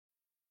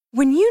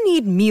When you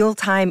need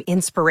mealtime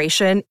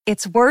inspiration,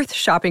 it's worth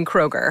shopping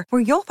Kroger,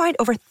 where you'll find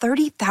over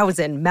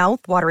 30,000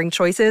 mouth-watering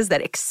choices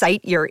that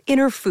excite your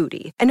inner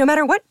foodie. And no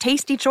matter what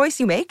tasty choice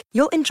you make,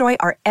 you'll enjoy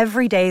our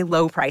everyday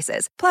low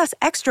prices, plus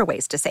extra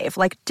ways to save,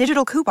 like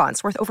digital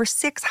coupons worth over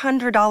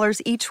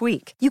 $600 each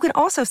week. You can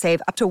also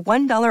save up to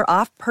 $1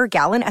 off per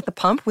gallon at the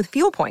pump with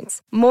fuel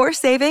points. More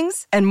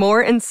savings and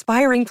more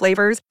inspiring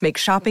flavors make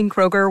shopping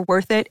Kroger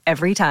worth it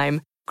every time.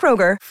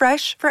 Kroger,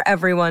 fresh for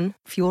everyone.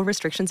 Fuel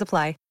restrictions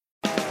apply.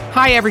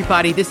 Hi,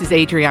 everybody. This is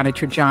Adriana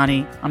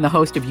Trajani. I'm the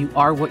host of You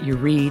Are What You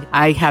Read.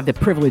 I have the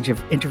privilege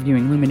of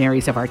interviewing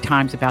luminaries of our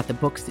times about the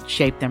books that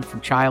shaped them from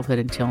childhood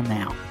until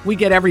now. We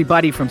get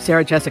everybody from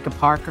Sarah Jessica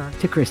Parker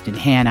to Kristen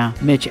Hanna,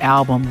 Mitch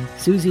Albom,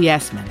 Susie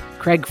Essman,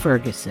 Craig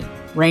Ferguson,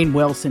 Rainn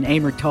Wilson,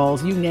 Amor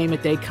Tolls, you name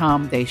it, they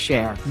come, they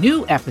share.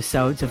 New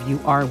episodes of You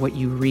Are What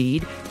You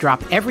Read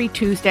drop every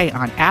Tuesday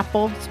on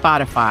Apple,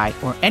 Spotify,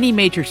 or any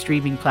major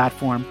streaming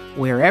platform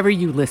wherever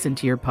you listen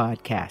to your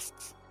podcasts.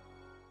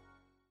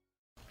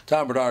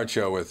 Tom Bernard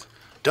Show with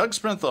Doug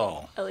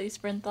Sprinthal, Ellie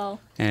Sprinthal,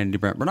 Andy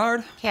Brent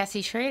Bernard,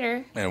 Cassie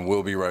Schrader. And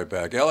we'll be right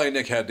back. L.A.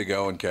 Nick had to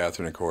go, and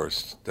Catherine, of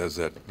course, does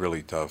that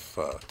really tough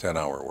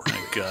 10-hour work.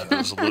 Thank God,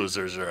 those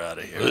losers are out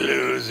of here.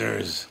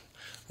 Losers.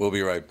 We'll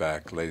be right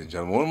back, ladies and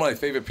gentlemen. One of my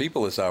favorite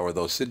people this hour,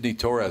 though, Sidney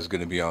Torres, is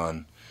going to be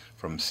on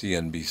from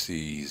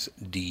CNBC's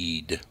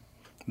Deed.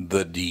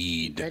 The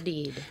Deed. The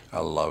Deed.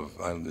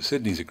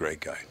 Sidney's a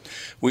great guy.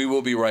 We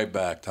will be right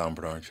back, Tom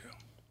Bernard Show.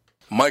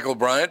 Michael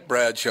Bryant,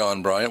 Bradshaw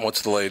and Bryant,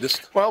 what's the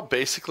latest? Well,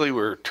 basically,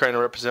 we're trying to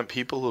represent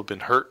people who have been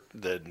hurt,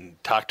 then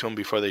talk to them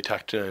before they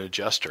talk to an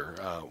adjuster.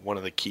 One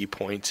of the key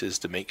points is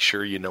to make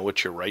sure you know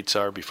what your rights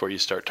are before you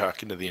start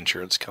talking to the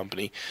insurance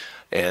company,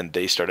 and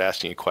they start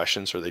asking you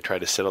questions or they try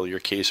to settle your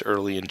case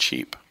early and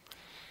cheap.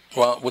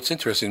 Well, what's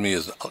interesting to me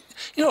is,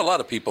 a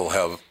lot of people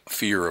have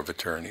fear of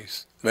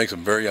attorneys. It makes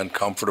them very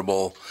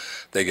uncomfortable.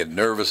 They get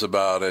nervous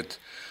about it.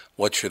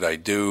 What should I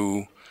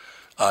do?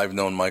 I've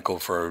known Michael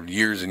for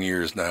years and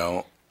years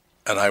now,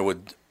 and I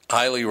would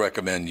highly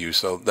recommend you.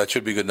 So that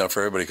should be good enough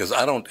for everybody, because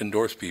I don't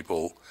endorse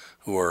people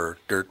who are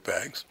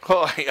dirtbags.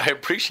 Well, I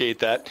appreciate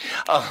that.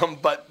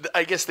 But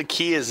I guess the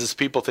key is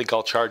people think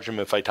I'll charge them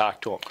if I talk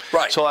to them.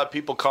 Right. So a lot of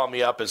people call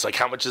me up. It's like,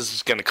 how much is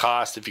this going to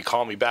cost if you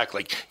call me back?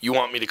 Like, you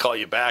want me to call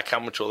you back? How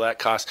much will that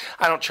cost?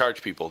 I don't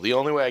charge people. The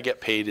only way I get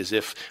paid is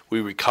if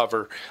we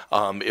recover,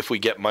 if we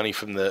get money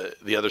from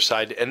the other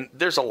side. And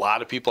there's a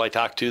lot of people I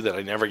talk to that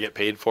I never get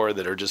paid for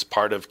that are just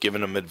part of giving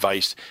them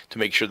advice to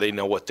make sure they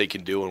know what they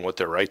can do and what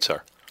their rights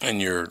are.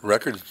 And your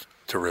record's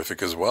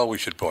terrific as well, we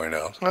should point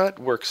out. Well, it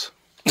works.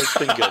 It's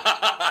been good.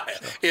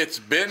 It's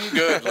been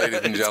good, ladies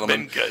and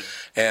gentlemen. It's been good.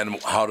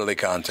 And how do they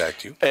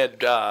contact you?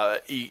 And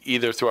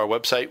either through our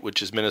website,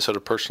 which is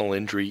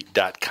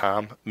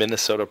minnesotapersonalinjury.com,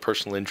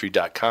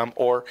 minnesotapersonalinjury.com,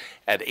 or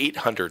at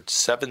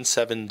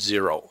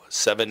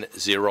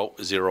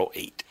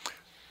 800-770-7008.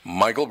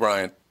 Michael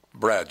Bryant,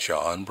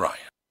 Bradshaw and Bryant.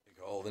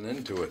 Holding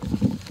into it.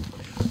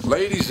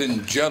 Ladies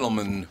and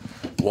gentlemen,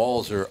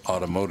 Walser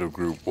Automotive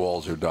Group,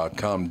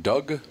 walser.com.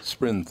 Doug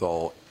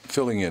Sprinthal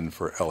filling in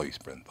for Ellie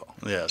Sprinthal.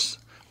 Yes.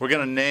 We're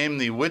going to name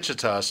the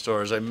Wichita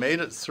stores. I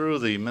made it through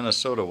the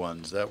Minnesota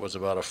ones. That was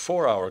about a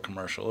 4-hour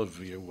commercial if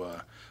you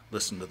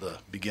listen to the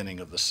beginning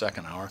of the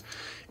second hour.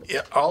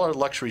 All our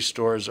luxury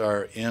stores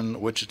are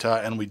in Wichita,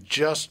 and we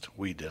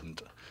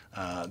didn't.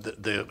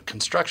 The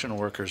construction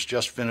workers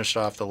just finished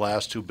off the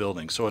last two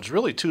buildings. So it's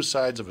really two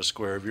sides of a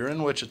square. If you're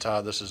in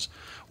Wichita, this is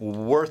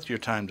worth your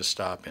time to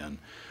stop in.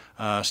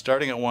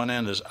 Starting at one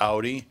end is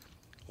Audi,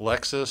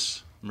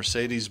 Lexus,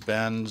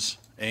 Mercedes-Benz,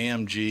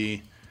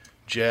 AMG,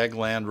 Jag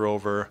Land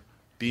Rover,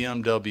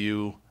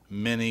 BMW,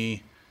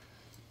 Mini,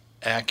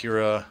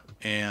 Acura,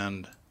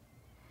 and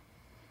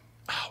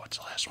what's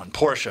the last one?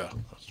 Porsche.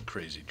 Those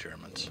crazy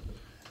Germans.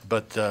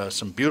 But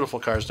some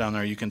beautiful cars down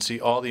there. You can see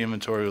all the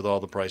inventory with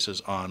all the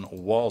prices on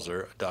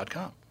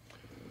walser.com.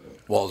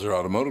 Walser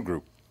Automotive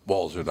Group,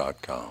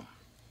 walser.com.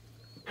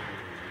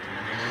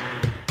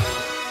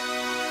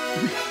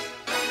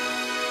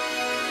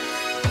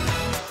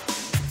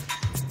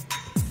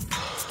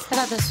 I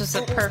thought this was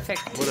a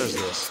perfect. What is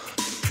this?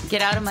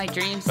 Get out of my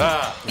dreams.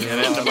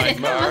 Get into my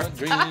car.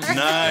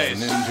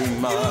 Nice. Into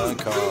my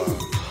car.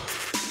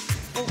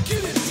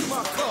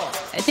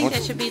 I think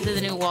that should be the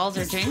new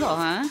Walser jingle,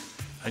 huh?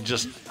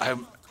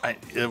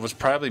 It was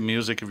probably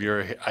music of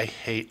your. I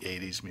hate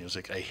 80s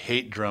music. I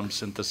hate drum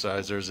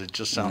synthesizers. It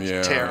just sounds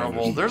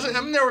terrible.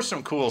 There were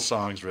some cool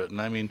songs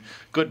written.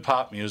 Good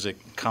pop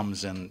music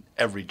comes in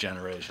every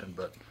generation,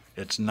 but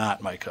it's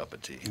not my cup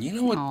of tea. You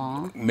know what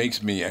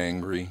makes me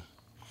angry?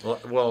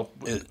 Well,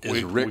 we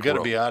got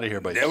to be out of here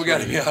by 3. Yeah, we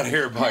got to be out of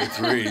here by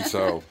 3.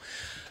 So,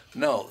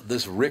 no,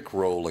 this Rick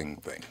rolling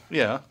thing.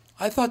 Yeah.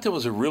 I thought that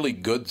was a really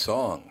good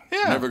song.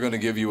 Yeah. Never Gonna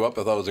Give You Up.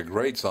 I thought it was a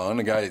great song.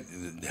 The guy,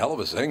 hell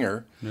of a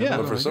singer. Yeah.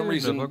 But for some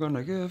reason. Never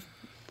gonna give.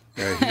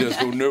 Yeah, he does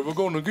go, never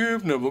gonna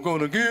give, never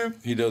gonna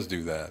give. He does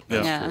do that.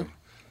 That's Yeah. true.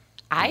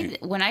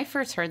 When I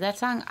first heard that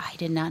song, I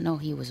did not know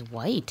he was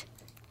white.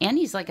 And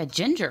he's like a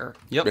ginger.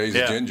 Yep. He's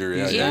a ginger,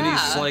 yeah. Yeah. And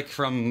he's like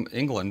from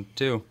England,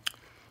 too.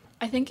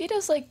 I think he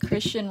does like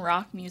Christian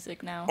rock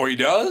music now. Oh, he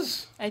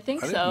does? I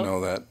think I so. didn't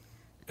know that.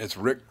 It's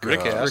Rick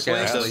Astley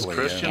does Astley,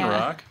 Christian yeah.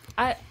 rock.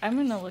 I'm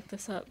gonna look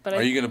this up. But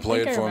Are you going to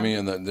play it for me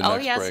in the Oh,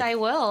 next yes, break? I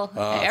will.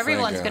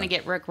 Everyone's thank going to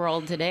get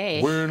Rickrolled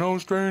today. We're no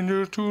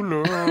strangers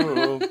to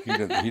love.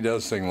 he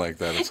does sing like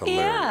that. It's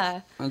hilarious.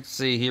 Yeah. Let's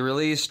see. He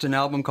released an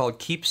album called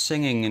Keep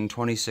Singing in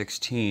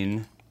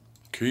 2016.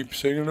 Keep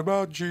singing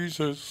about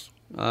Jesus.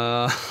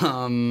 I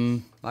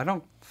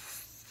don't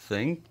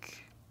think.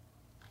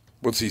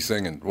 What's he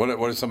singing? What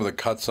are some of the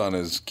cuts on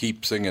his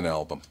Keep Singing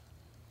album?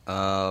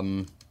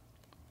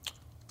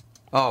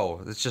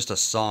 Oh, it's just a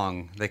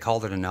song. They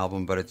called it an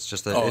album, but it's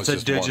just it's a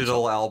just one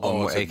digital song.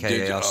 album, It's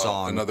aka a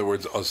song. In other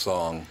words, a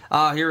song.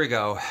 Here we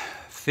go.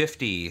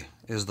 50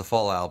 is the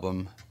full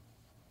album.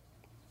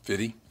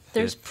 50?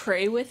 There's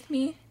Pray With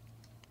Me.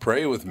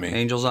 Pray With Me.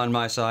 Angels on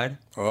My Side.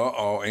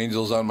 Uh-oh,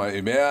 Angels on My...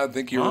 Yeah, I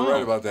think you were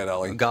right about that,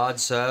 Ellie. God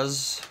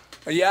Says.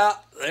 Yeah,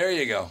 there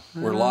you go.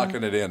 We're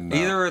locking it in now.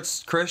 Either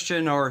it's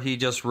Christian or he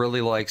just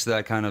really likes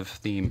that kind of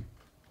theme.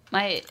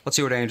 Let's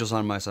see what Angels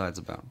on My Side's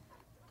about.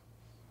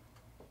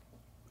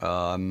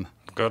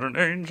 Got an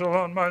angel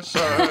on my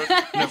side.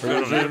 Never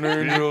There's an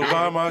angel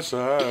by my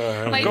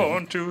side.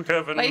 Going to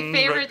heaven my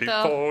favorite,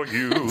 right before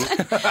you.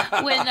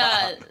 When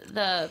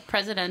the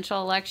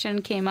presidential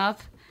election came up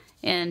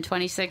in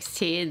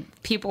 2016,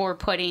 people were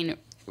putting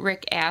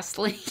Rick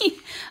Astley,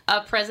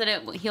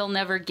 president, he'll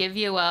never give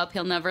you up,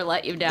 he'll never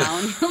let you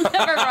down, he'll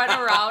never run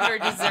around or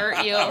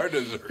desert you,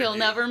 he'll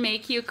never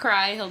make you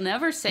cry, he'll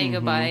never say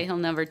goodbye, he'll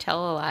never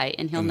tell a lie,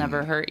 and he'll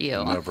never hurt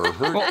you. Never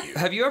hurt you.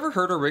 Have you ever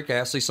heard a Rick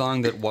Astley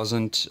song that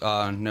wasn't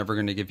Never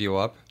Gonna Give You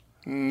Up?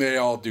 They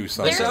all do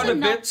something. They sound a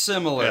bit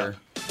similar.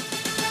 Yeah.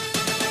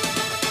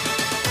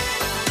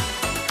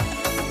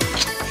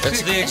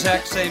 It's the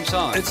exact same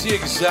song. It's the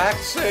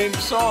exact same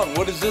song.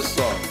 What is this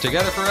song?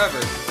 Together Forever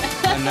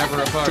and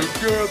Never Apart.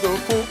 Together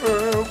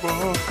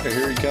forever. Okay,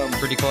 here he comes.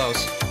 Pretty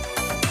close.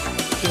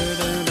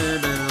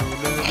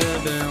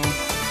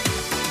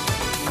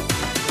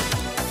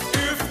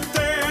 If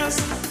there's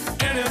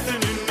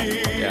anything you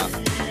need, Yeah.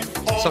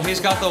 So he's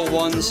got the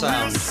one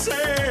sound,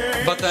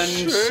 but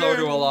then so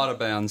do a lot of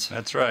bands.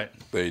 That's right.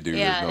 They do. Yeah,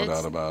 There's no it's-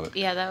 doubt about it.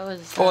 Yeah, that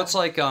was. Oh, it's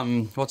like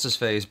what's his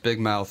face? Big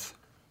Mouth.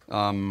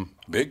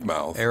 Big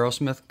Mouth.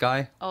 Aerosmith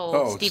guy.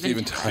 Oh,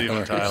 Steven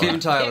Tyler. Steven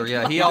Tyler.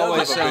 Yeah, he does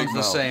always have a big sounds the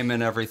mouth. same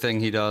in everything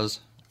he does.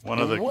 One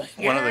of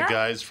the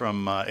guys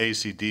from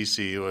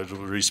AC/DC was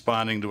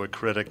responding to a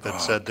critic that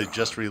said they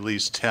just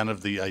released 10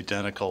 of the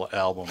identical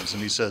albums,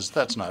 and he says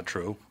that's not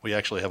true. We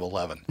actually have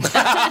 11.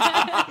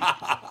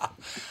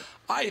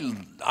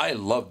 I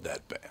love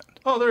that band.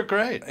 Oh, they're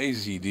great.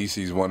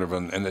 AC/DC's wonderful,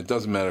 and it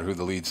doesn't matter who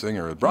the lead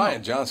singer is.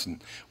 Brian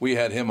Johnson, we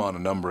had him on a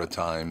number of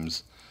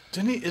times.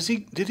 Didn't he?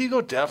 Did he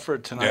go deaf for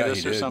tinnitus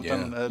he or did,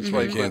 something? yeah. That's Mhm.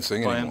 why He can't quit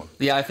sing playing? anymore.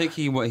 Yeah, I think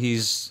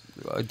he's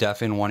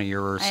deaf in one ear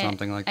or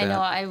something like that. I know.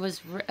 I was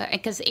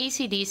because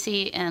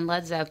AC/DC and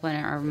Led Zeppelin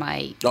are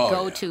my Oh,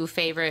 go-to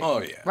favorite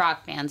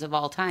rock bands of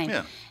all time.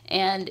 Yeah.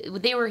 And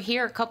they were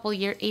here a couple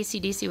years.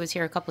 AC/DC was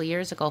here a couple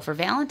years ago for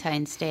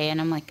Valentine's Day,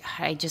 and I'm like,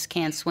 I just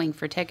can't swing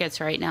for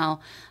tickets right now.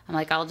 I'm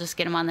like, I'll just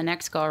get them on the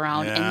next go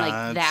around. and Yeah,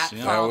 like that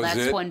yeah. fall, That was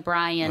that's it? when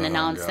Brian Oh,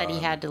 announced that he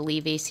God. had to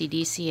leave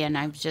AC/DC, and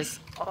I'm just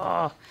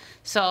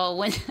So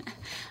when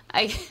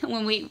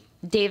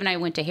Dave and I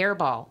went to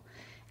Hairball.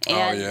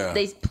 And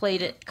they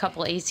played a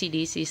couple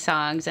AC/DC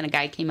songs, and a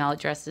guy came out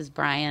dressed as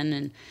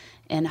Brian,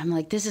 and I'm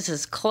like, this is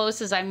as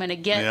close as I'm going to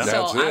get, Yeah. so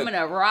That's I'm it. going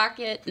to rock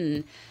it,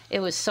 and it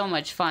was so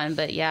much fun.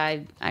 But yeah,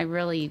 I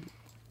really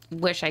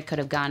wish I could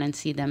have gone and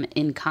see them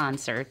in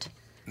concert.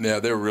 Yeah,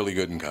 they were really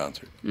good in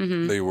concert.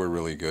 Mm-hmm. They were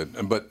really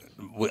good. But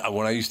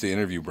when I used to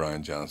interview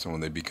Brian Johnson,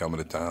 when they'd be coming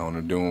to town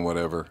or doing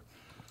whatever,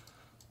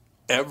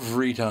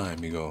 every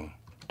time you go,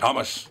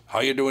 Thomas, how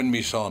you doing,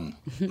 me son?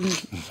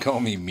 Call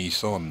me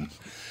son.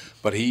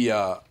 But he,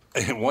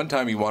 one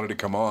time he wanted to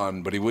come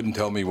on, but he wouldn't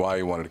tell me why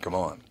he wanted to come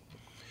on.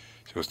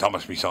 He goes,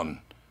 Thomas, me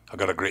son, I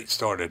got a great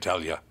story to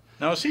tell you.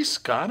 Now, is he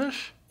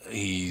Scottish? You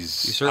He's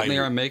certainly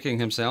Irish. are making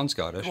him sound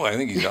Scottish. Well, I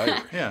think he's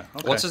Irish. Yeah.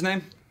 Okay. What's his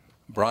name?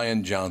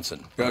 Brian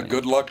Johnson.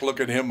 Good luck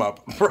looking him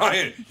up.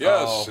 Brian,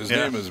 yes, Oh, his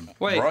yeah. name is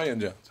Wait. Brian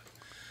Johnson.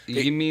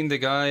 You mean the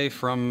guy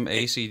from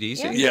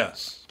AC/DC?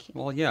 Yes.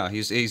 Well, yeah,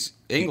 he's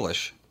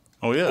English.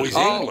 Oh, yeah. Oh, he's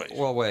Oh, English.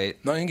 well,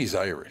 wait. No, I think he's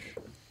Irish.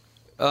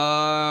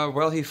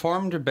 Well, he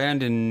formed a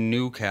band in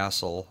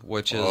Newcastle,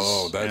 which is...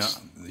 Oh, that's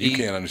you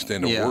can't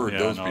understand a Yeah. word Yeah,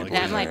 those no, people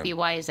That are might saying. be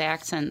why his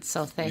accent's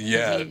so thick. 'cause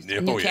Yeah, he's oh, yeah.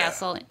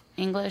 Newcastle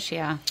English,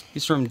 yeah.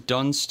 He's from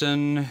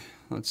Dunston.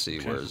 Let's see,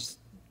 where's...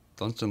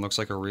 Dunston looks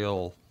like a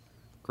real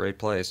great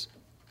place.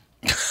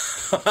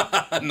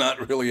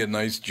 Not really a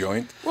nice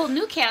joint. Well,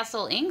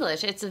 Newcastle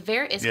English, it's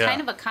Yeah.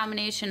 kind of a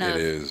combination of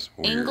It is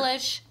weird.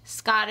 English,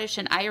 Scottish,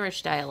 and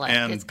Irish dialect.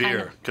 And It's kind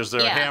beer, of- because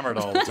they're yeah. hammered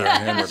all the time.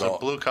 hammered It's a all-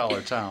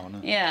 blue-collar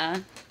town. Yeah.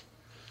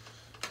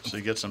 So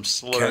you get some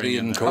slurring Keddy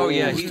in and there. Coles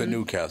yeah, to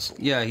Newcastle.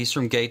 Yeah, he's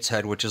from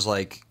Gateshead, which is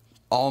like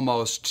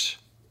almost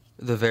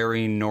the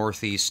very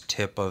northeast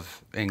tip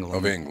of England.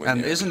 Of England,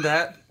 And yeah. isn't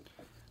that...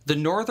 The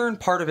northern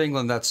part of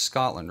England, that's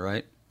Scotland,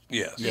 right?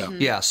 Yes. Yeah.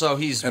 Yeah, so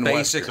he's And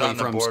basically on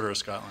the from border of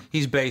Scotland.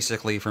 He's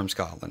basically from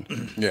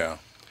Scotland. Yeah.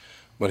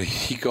 But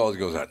he calls,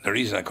 goes, the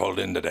reason I called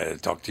in today to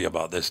talk to you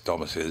about this,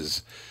 Thomas,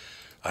 is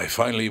I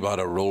finally bought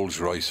a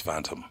Rolls-Royce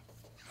Phantom.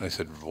 And I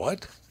said,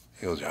 what?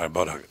 He goes, I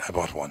bought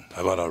one.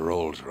 I bought a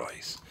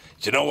Rolls-Royce.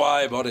 Do you know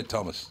why I bought it,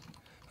 Thomas?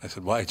 I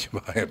said, why'd you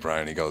buy it,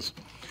 Brian? He goes,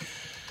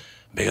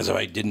 because if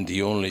I didn't,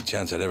 the only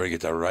chance I'd ever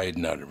get to ride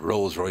in a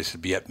Rolls-Royce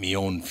would be at my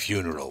own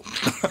funeral.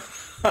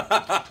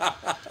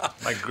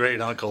 My great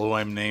uncle, who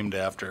I'm named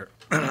after,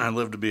 I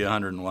lived to be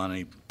 101.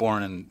 He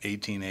born in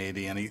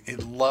 1880, and he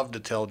loved to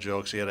tell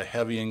jokes. He had a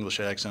heavy English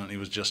accent, and he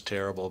was just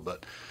terrible.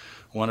 But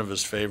one of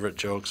his favorite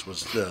jokes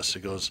was this. He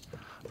goes,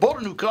 "Bought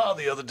a new car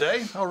the other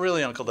day." "Oh,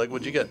 really, Uncle Doug?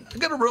 What'd you get?" "I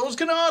got a Rolls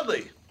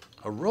Canardly."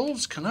 "A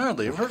Rolls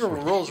Canardly? I've heard of a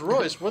Rolls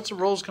Royce. What's a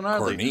Rolls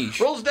Canardly?" Corniche.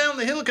 "Rolls down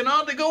the hill,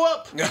 Canardly go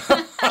up."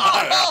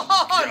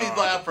 And he'd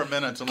laugh for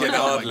minutes. I'm like,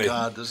 oh, my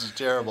God, this is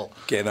terrible.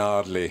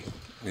 Canardly.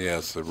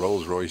 Yes, the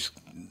Rolls-Royce.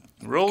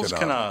 Rolls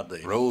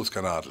Canardly. Rolls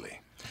Canardly.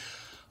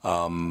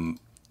 That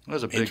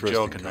was a big Interesting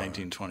joke in car.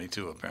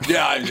 1922, apparently.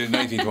 Yeah,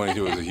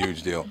 1922 was a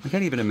huge deal. I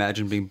can't even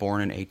imagine being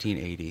born in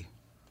 1880.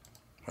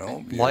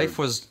 Well, Life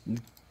was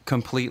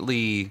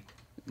completely,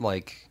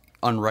 like,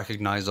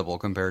 unrecognizable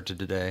compared to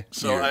today.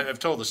 So I've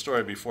told the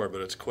story before,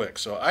 but it's quick.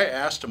 So I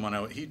asked him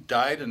he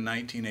died in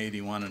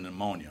 1981 of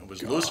pneumonia.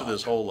 Was lucid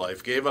his whole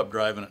life. Gave up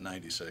driving at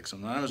 96.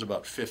 And when I was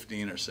about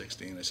 15 or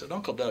 16, I said,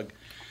 "Uncle Doug,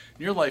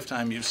 in your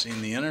lifetime, you've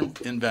seen the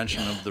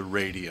invention of the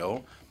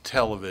radio,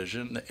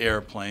 television, the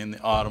airplane,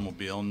 the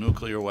automobile,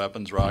 nuclear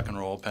weapons, rock and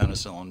roll,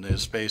 penicillin, the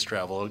space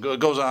travel. It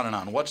goes on and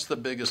on. What's the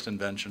biggest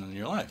invention in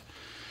your life?"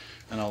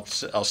 And I'll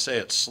say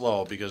it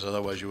slow because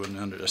otherwise you wouldn't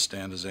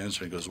understand his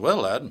answer. He goes, "Well,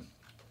 lad,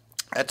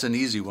 that's an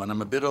easy one.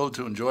 I'm a bit old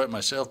to enjoy it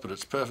myself, but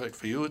it's perfect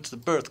for you. It's the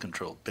birth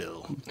control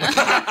pill."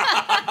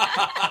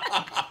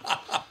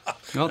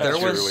 No, there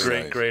That's was really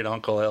Great, nice. great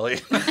Uncle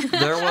Ellie.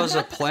 there was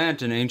a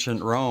plant in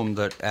ancient Rome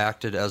that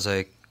acted as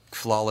a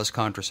flawless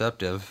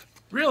contraceptive.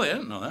 Really? I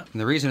didn't know that.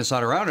 And the reason it's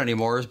not around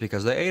anymore is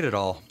because they ate it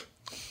all.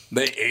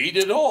 They ate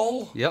it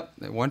all? Yep,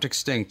 it went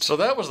extinct. So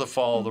that was the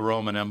fall of the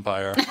Roman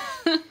Empire.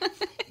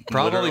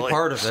 Probably literally.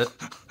 part of it.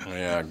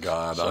 Yeah,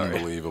 God,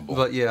 unbelievable.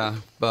 But yeah,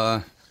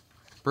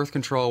 birth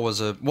control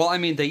was well, I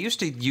mean, they used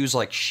to use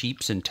like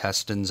sheep's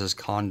intestines as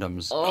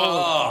condoms.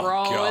 Oh,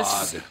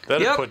 gross. God.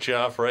 That'd Yep. put you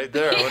off right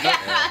there, wouldn't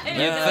it?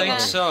 You'd think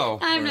so.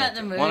 I'm not in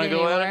the mood Want to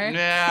go anymore. at it?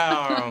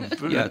 Yeah.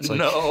 Yeah, it's like,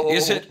 no.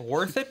 is it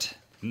worth it?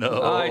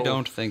 No. I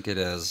don't think it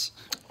is.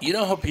 You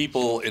know how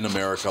people in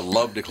America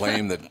love to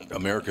claim that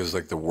America is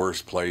like the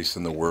worst place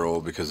in the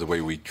world because of the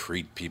way we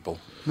treat people?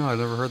 No, I've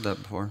never heard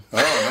that before.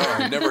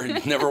 Oh, no,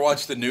 never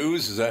watched the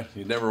news? Is that,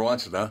 you never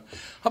watched it, huh?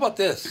 How about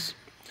this?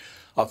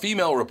 A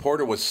female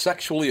reporter was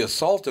sexually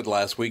assaulted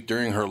last week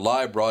during her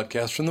live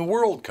broadcast from the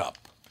World Cup.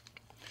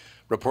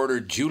 Reporter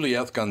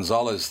Juliette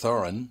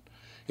Gonzalez-Thorin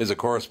is a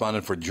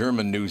correspondent for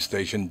German news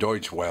station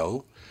Deutsche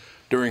Welle.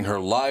 During her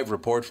live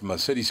report from a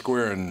city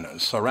square in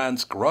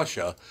Saransk,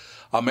 Russia,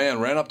 a man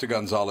ran up to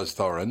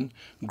Gonzalez-Thorin,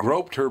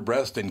 groped her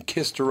breast, and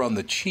kissed her on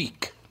the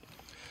cheek.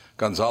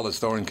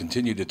 Gonzalez-Thorin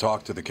continued to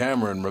talk to the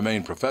camera and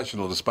remain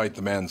professional despite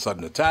the man's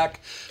sudden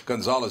attack.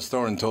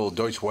 Gonzalez-Thorin told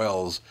Deutsche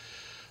Welle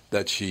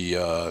that she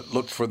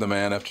looked for the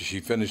man after she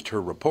finished her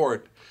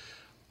report.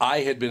 "I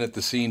had been at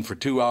the scene for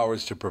 2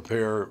 hours to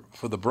prepare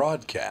for the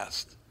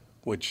broadcast,"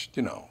 which,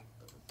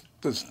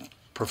 is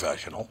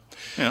professional.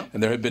 Yeah.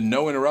 And there had been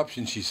no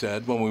interruption, she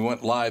said. "When we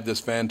went live, this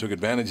fan took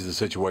advantage of the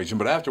situation.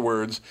 But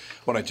afterwards,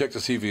 when I checked to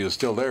see if he was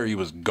still there, he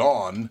was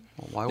gone."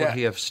 Well, why would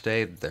he have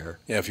stayed there?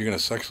 Yeah, if you're going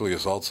to sexually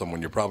assault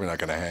someone, you're probably not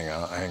going to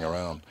hang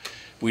around.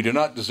 "We do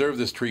not deserve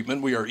this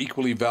treatment. We are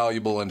equally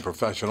valuable and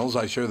professionals.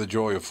 I share the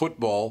joy of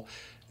football."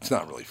 It's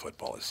not really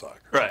football, it's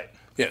soccer. Right.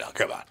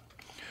 Come on.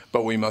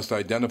 "But we must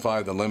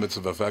identify the limits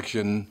of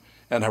affection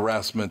and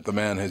harassment. The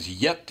man has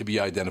yet to be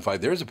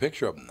identified." There's a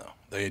picture of him, though.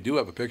 They do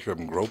have a picture of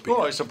him groping.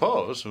 Well, I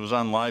suppose. It was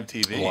on live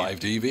TV. Live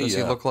TV, Does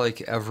yeah. he look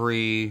like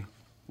every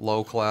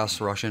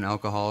low-class Russian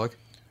alcoholic?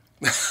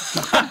 Low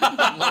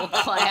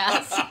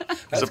class.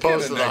 As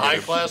opposed to the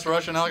high-class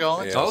Russian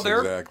alcoholics? Yes,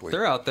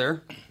 They're out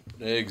there.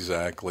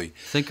 Exactly.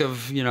 Think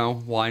of,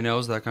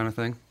 winos, that kind of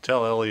thing.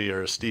 Tell Ellie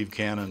your Steve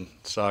Cannon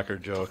soccer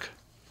joke.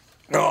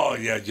 Oh,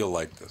 yeah, you'll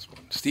like this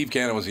one. Steve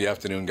Cannon was the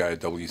afternoon guy at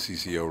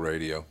WCCO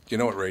Radio. Do you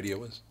know what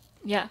radio is?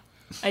 Yeah,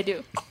 I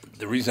do.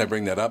 The reason I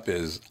bring that up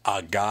is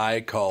a guy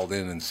called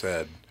in and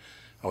said,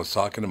 I was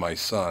talking to my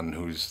son,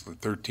 who's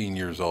 13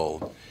 years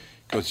old.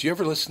 He goes, "Do you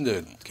ever listen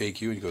to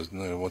KQ?" And he goes,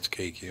 "No, what's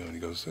KQ?" And he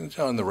goes, "It's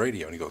on the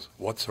radio." And he goes,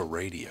 "What's a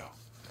radio?"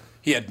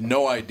 He had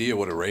no idea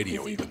what a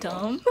radio Is he even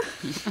dumb?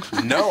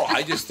 was. No,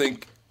 I just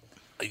think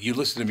you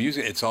listen to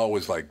music, it's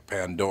always like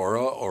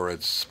Pandora or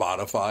it's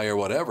Spotify or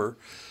whatever.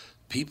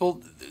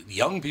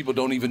 Young people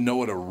don't even know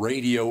what a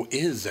radio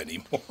is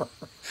anymore.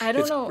 I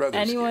don't It's know rather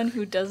anyone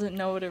scary. who doesn't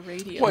know what a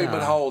radio Wait, is.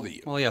 but how old are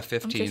you? Well, yeah,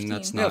 15. 15.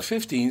 That's Yeah, not,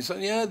 15. So,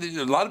 yeah,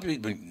 a lot of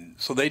people,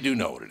 so they do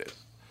know what it is.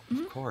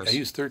 of course. I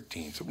use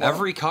 13. So,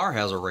 Every car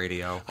has a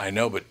radio. I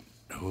know, but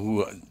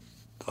who,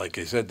 like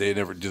I said, do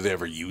they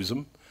ever use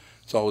them?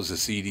 It's always a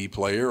CD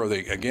player, or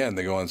they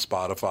go on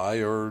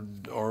Spotify or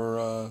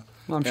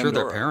Well, I'm sure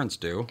Pandora. their parents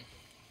do.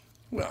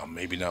 Well,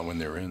 maybe not when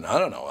they're in. I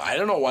don't know. I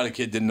don't know why the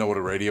kid didn't know what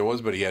a radio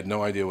was, but he had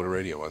no idea what a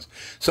radio was.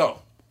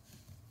 So,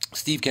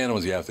 Steve Cannon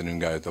was the afternoon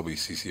guy at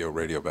WCCO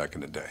Radio back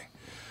in the day.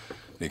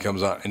 And he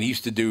comes on, and he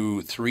used to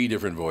do 3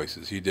 different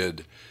voices. He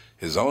did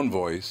his own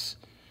voice.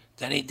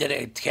 Then he did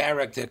a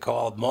character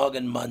called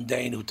Morgan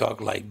Mundane who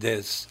talked like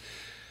this.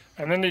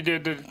 And then he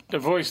did the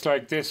voice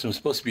like this. It was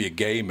supposed to be a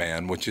gay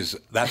man,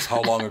 that's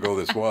how long ago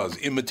this was,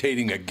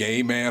 imitating a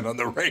gay man on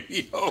the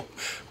radio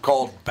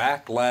called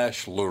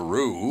Backlash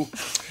LaRue.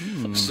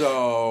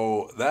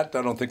 So that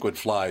I don't think would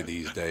fly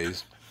these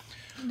days.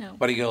 No.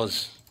 But he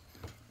goes,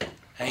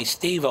 "Hey,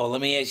 Steve-O,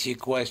 let me ask you a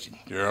question."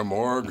 "Yeah,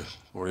 Morg,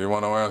 what do you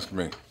want to ask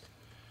me?"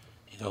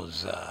 He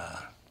goes,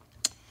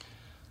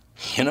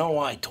 "You know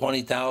why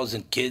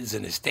 20,000 kids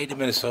in the state of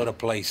Minnesota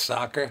play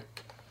soccer?"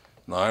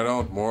 "No, I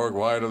don't, Morg.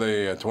 Why do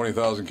they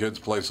 20,000 kids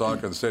play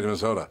soccer in the state of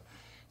Minnesota?"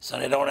 "So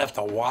they don't have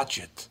to watch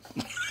it."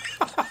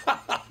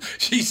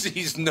 She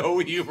sees no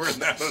humor in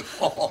that at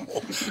all.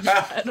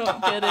 I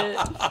don't get it.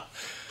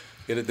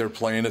 Get it? They're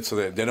playing it so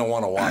they don't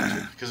want to watch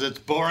it. Because it's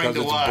boring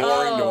to It's watch.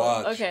 boring to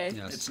watch. Okay.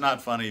 Yes. It's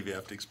not funny if you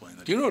have to explain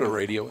it. Do you know what a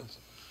radio is?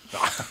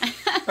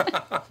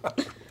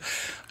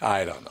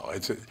 I don't know.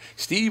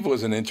 Steve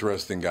was an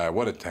interesting guy.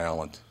 What a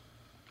talent.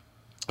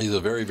 He's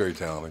a very, very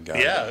talented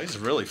guy. Yeah, he's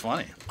really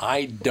funny.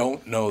 I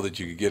don't know that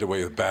you could get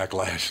away with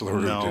Backlash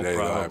LaRue No, today.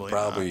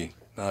 probably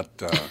not.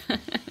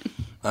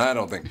 I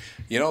don't think.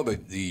 You know,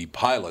 the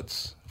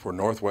pilots for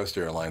Northwest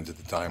Airlines at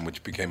the time,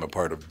 which became a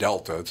part of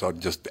Delta, it's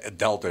just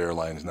Delta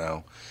Airlines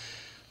now,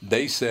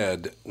 they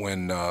said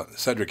when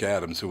Cedric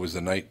Adams, who was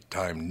the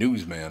nighttime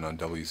newsman on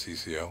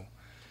WCCO,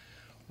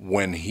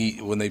 when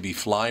they'd be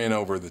flying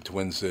over the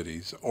Twin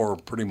Cities or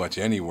pretty much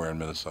anywhere in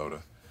Minnesota,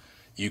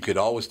 you could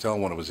always tell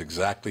when it was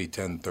exactly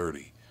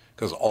 10:30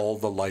 because all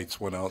the lights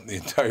went out in the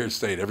entire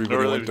state.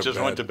 Everybody went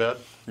to bed.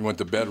 They went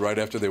to bed right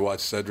after they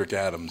watched Cedric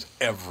Adams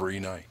every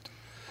night,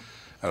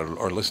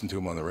 or listened to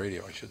him on the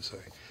radio, I should say.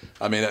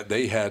 I mean,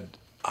 they had,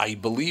 I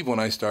believe when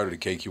I started at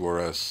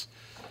KQRS,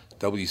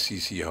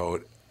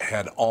 WCCO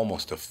had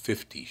almost a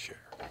 50 share.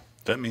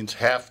 That means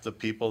half the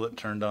people that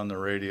turned on the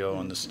radio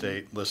in the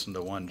state listened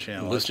to one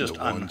channel. It's just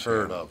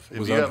unheard of.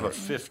 If you have a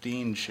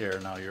 15 share,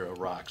 now you're a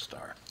rock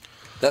star.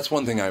 That's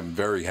one thing I'm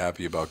very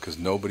happy about because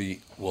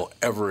nobody will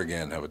ever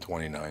again have a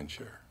 29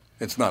 share.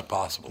 It's not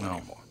possible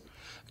anymore.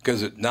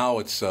 Because now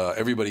it's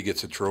everybody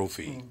gets a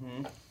trophy.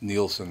 Mm-hmm.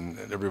 Nielsen,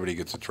 everybody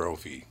gets a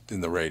trophy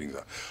in the ratings.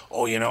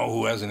 Oh, you know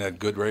who hasn't had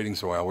good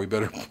ratings for a while? We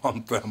better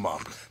bump them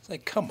up. It's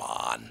like, come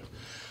on.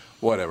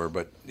 Whatever.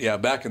 But, yeah,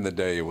 back in the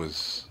day, it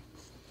was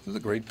a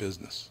great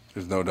business.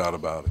 There's no doubt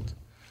about it.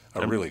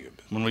 A really good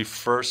business. When we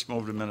first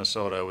moved to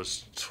Minnesota, I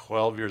was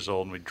 12 years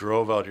old, and we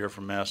drove out here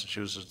from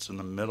Massachusetts in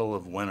the middle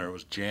of winter. It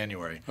was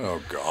January.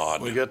 Oh,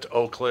 God. We got to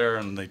Eau Claire,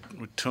 and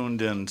we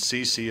tuned in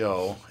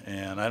CCO,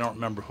 and I don't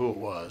remember who it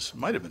was. It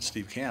might have been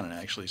Steve Cannon,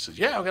 actually. He said,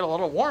 "Yeah, we got a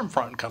little warm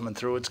front coming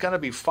through. It's going to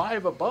be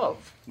 5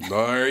 above."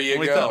 There you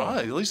we go. Thought,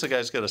 at least the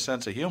guy's got a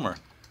sense of humor.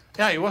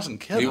 Yeah, he wasn't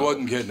kidding. He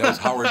wasn't kidding. That was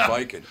Howard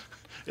Viken.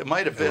 It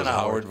might have been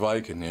Howard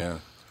Viken, yeah.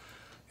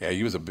 Yeah,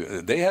 he was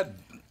they had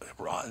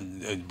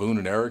Boone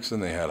and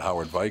Erickson, they had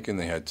Howard Viken,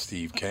 they had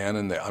Steve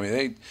Cannon.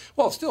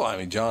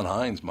 John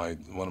Hines,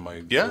 one of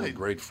my really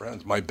great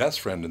friends, my best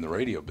friend in the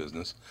radio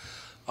business.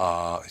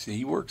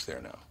 He works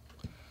there now,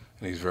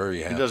 and he's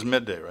very happy. He does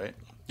midday, right?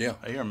 Yeah.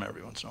 I hear him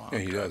every once in a while. Yeah,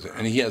 he does.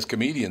 And he has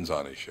comedians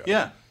on his show.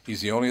 Yeah.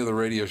 He's the only other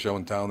radio show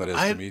in town that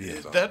has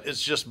comedians on. That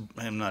is just,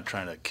 I'm not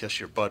trying to kiss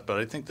your butt, but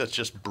I think that's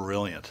just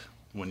brilliant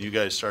when you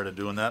guys started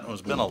doing that.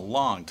 It's been a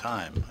long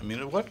time. I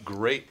mean, what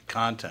great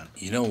content.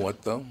 You know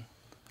what, though?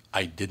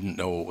 I didn't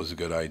know it was a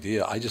good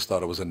idea. I just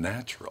thought it was a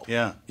natural.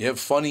 Yeah. You have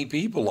funny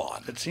people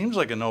on. It seems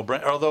like a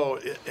no-brainer. Although,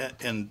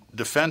 in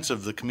defense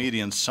of the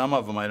comedians, some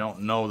of them I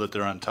don't know that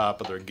they're on top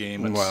of their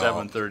game at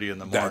 7:30 in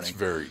the morning. That's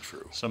very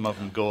true. Some of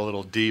them go a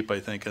little deep, I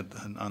think,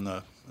 on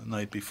the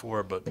night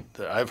before. But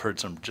I've heard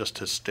some just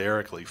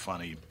hysterically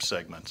funny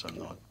segments on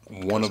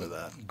One of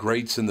that.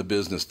 Greats in the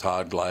business,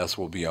 Todd Glass,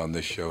 will be on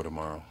this show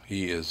tomorrow.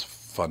 He is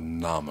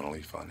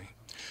phenomenally funny.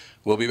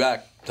 We'll be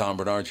back. Tom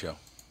Bernard Show.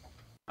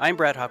 I'm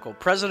Brad Huckle,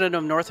 president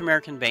of North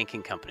American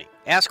Banking Company.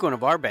 Ask one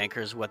of our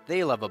bankers what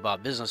they love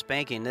about business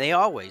banking. They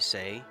always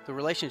say the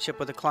relationship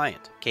with the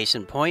client. Case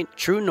in point,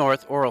 True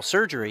North Oral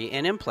Surgery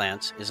and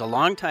Implants is a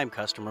longtime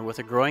customer with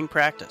a growing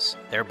practice.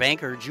 Their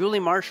banker,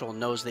 Julie Marshall,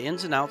 knows the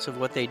ins and outs of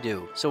what they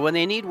do. So when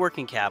they need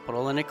working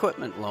capital, an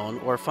equipment loan,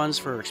 or funds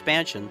for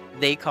expansion,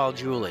 they call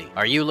Julie.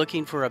 Are you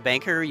looking for a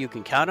banker you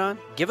can count on?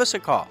 Give us a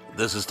call.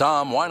 This is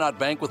Tom. Why not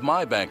bank with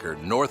my banker,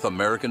 North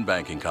American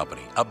Banking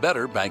Company? A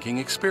better banking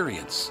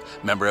experience.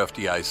 Member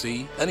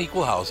FDIC, an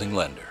equal housing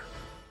lender.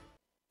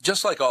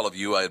 Just like all of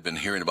you, I had been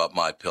hearing about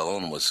MyPillow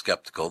and was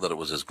skeptical that it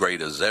was as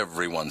great as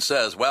everyone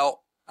says.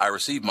 Well, I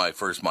received my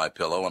first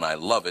MyPillow and I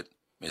love it.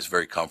 It's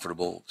very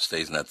comfortable,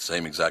 stays in that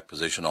same exact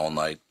position all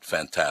night.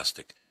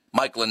 Fantastic.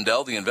 Mike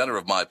Lindell, the inventor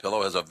of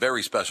MyPillow, has a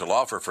very special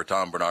offer for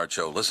Tom Bernard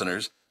Show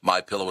listeners.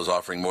 MyPillow is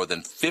offering more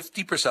than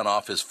 50%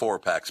 off his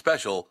 4-pack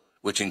special,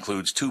 which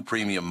includes 2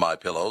 premium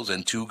MyPillows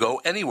and 2 Go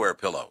Anywhere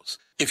pillows.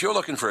 If you're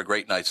looking for a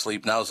great night's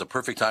sleep, now's the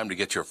perfect time to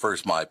get your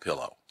first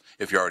MyPillow.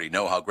 If you already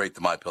know how great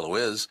the MyPillow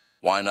is,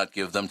 why not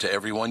give them to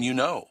everyone you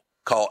know?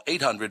 Call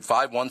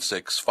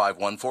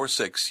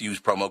 800-516-5146, use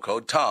promo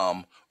code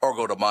TOM, or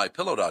go to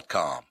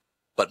MyPillow.com.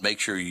 But make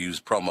sure you use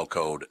promo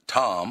code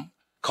TOM.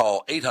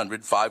 Call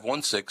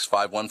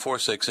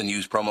 800-516-5146 and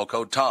use promo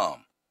code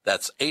TOM.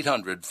 That's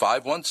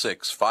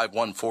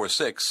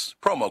 800-516-5146,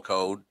 promo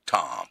code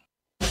TOM.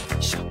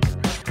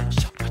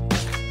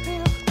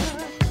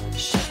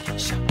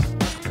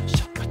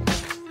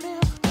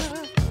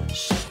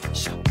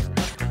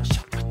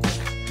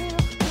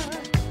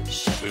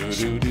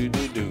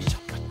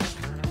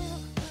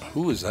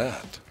 Who is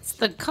that?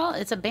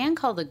 It's a band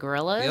called the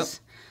Gorillas. Yep.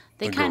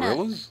 They The kind of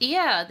Gorillas?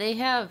 yeah. They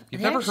have.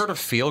 You've never heard of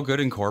Feel Good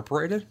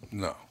Incorporated?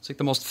 No. It's like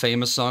the most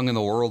famous song in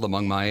the world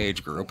among my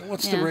age group.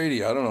 What's the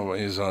radio? I don't know.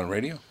 Is it on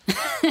radio?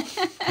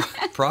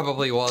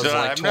 Probably was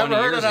like I've 20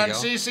 never heard years it on ago.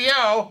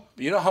 CCO.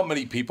 You know how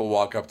many people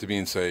walk up to me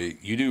and say,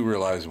 you do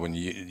realize when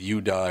you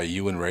die,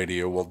 you and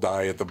radio will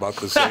die at about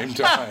the same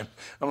time.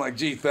 I'm like,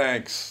 gee,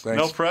 thanks.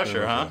 No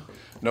pressure, huh?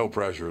 No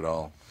pressure at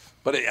all.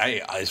 But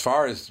as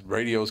far as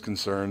radio is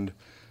concerned,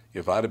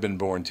 if I'd have been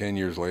born 10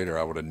 years later,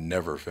 I would have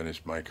never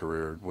finished my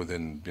career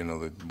within,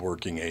 the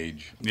working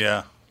age.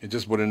 Yeah. It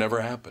just would have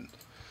never happened,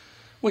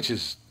 which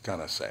is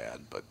kind of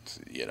sad. But,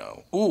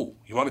 Ooh,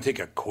 you want to take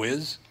a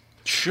quiz?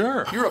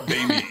 Sure. You're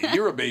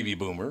a baby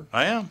boomer.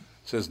 I am. It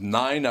says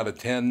 9 out of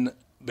 10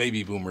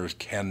 baby boomers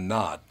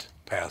cannot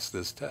pass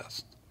this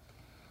test.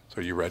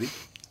 So are you ready?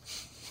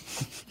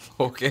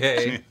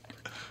 Okay.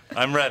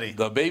 I'm ready.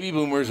 The baby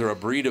boomers are a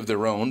breed of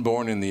their own,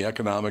 born in the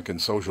economic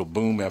and social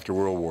boom after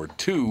World War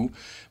II.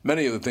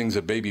 Many of the things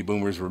that baby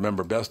boomers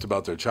remember best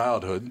about their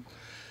childhood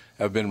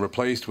have been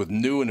replaced with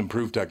new and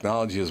improved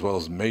technology as well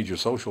as major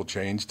social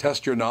change.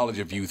 Test your knowledge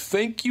if you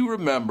think you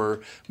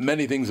remember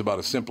many things about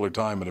a simpler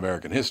time in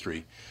American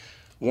history.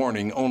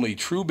 Warning, only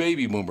true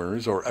baby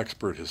boomers or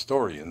expert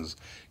historians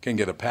can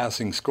get a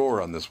passing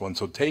score on this one.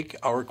 So take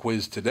our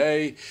quiz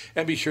today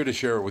and be sure to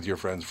share it with your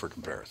friends for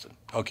comparison.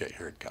 Okay,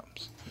 here it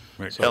comes.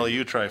 So, Ellie,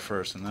 you try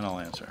first, and then I'll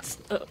answer.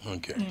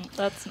 Okay.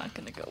 That's not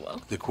going to go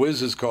well. The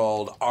quiz is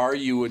called Are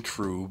You a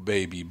True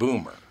Baby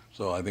Boomer?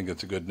 So I think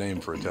it's a good name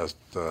for a test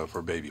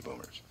for baby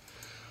boomers.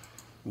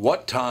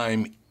 What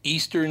time,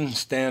 Eastern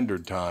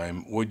Standard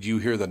Time, would you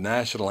hear the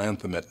national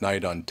anthem at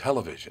night on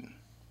television?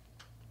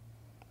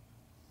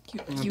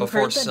 You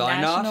Before heard the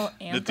sign-off? national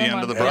anthem At the end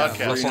on of the television?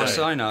 broadcast. Before night.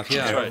 sign-off,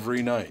 yeah.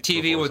 Every night.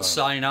 TV before would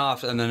sign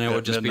off, and then it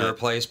would just be midnight.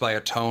 replaced by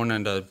a tone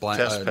and a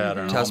Test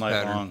pattern test all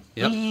night pattern. long.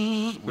 Yep.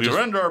 We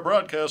render our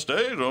broadcast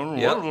day. Yep.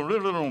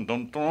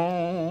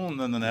 And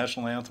then the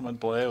national anthem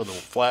would play with a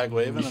flag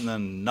waving, and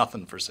then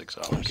nothing for 6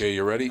 hours. Okay,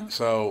 you ready?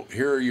 So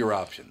here are your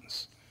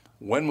options.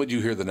 When would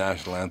you hear the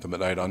national anthem at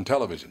night on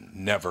television?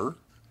 Never,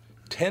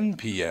 10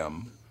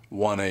 p.m.,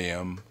 1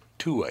 a.m.,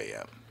 2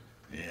 a.m.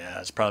 Yeah,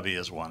 it's probably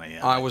is 1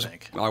 a.m. I I was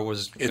think.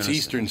 It's gonna say-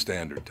 Eastern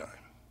Standard Time.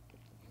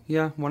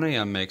 Yeah, 1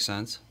 a.m. makes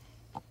sense.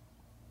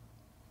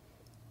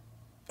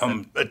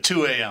 At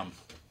 2 a.m.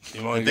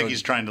 You I wanna think go-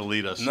 he's trying to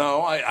lead us.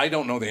 No, I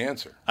don't know the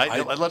answer.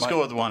 Let's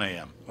go with 1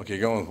 a.m. Okay,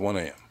 going with 1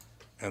 a.m.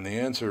 And the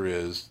answer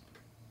is,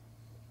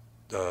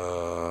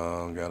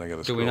 God, I got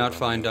to. Do we not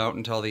find out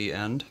until the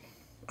end?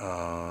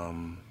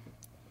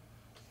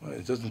 Well,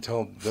 it doesn't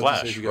tell. Doesn't say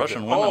Flash, if you got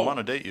Russian that. women want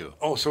to date you.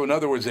 Oh, so in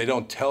other words, they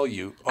don't tell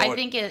you. Oh, I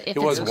think if it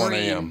was it's 1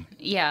 green, a.m.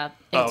 yeah,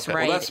 Oh, it's okay.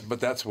 right. Well,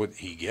 that's what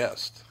he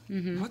guessed.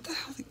 What the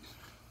hell?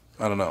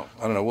 I don't know.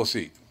 We'll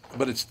see.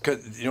 But it's the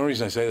only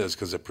reason I say that is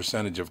because the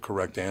percentage of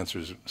correct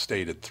answers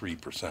stayed at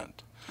 3%.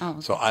 Oh,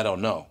 okay. So I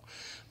don't know.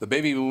 The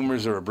baby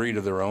boomers are a breed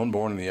of their own,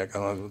 born in the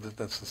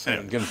that's the same.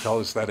 Yeah. You're going to tell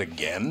us that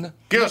again?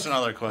 Give us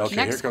another question. Okay,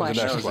 Next here comes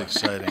the question. next That was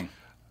question.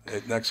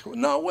 exciting. Next.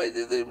 No, wait.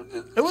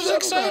 It was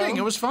exciting.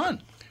 It was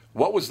fun.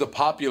 What was the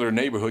popular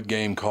neighborhood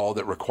game called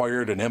that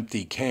required an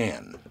empty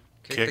can?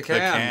 Kick the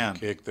can.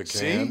 Kick the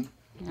See? can.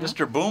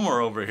 Mr.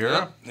 Boomer over here.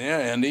 Yep. Yeah,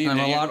 Andy. I'm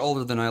a lot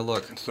older than I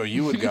look. So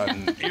you had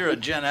gotten. You're a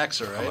Gen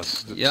Xer,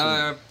 right?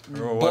 Yeah,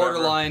 Or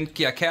borderline.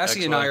 Yeah,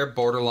 Cassie and I XY. are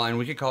borderline.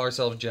 We could call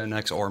ourselves Gen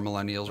X or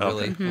millennials,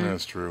 really. Okay.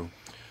 That's true.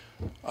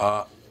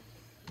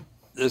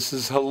 This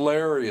is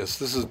hilarious.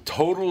 This is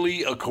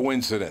totally a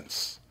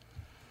coincidence.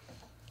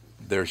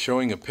 They're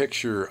showing a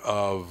picture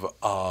of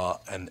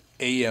an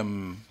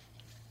AM.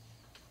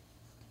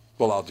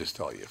 Well, I'll just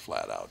tell you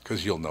flat out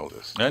because you'll know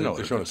this. I know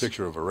They're what showing it a is.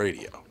 picture of a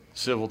radio.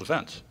 Civil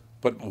defense.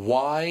 But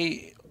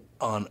why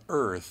on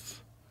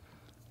earth,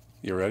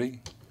 you ready?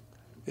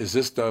 Is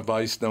this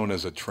device known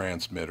as a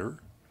transmitter,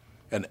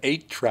 an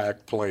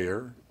 8-track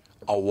player,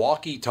 a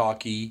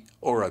walkie-talkie,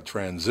 or a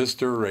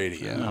transistor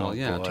radio? Well,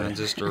 yeah, boy.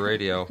 transistor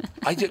radio.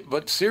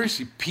 But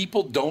seriously,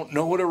 people don't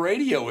know what a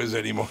radio is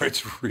anymore.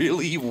 It's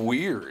really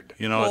weird.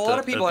 You know, Well, at a lot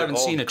of people at the haven't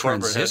seen old a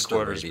corporate transistor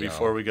headquarters radio.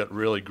 before we got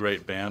really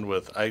great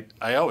bandwidth.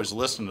 I always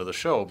listen to the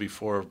show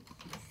before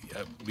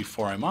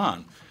I'm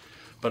on.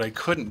 but I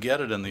couldn't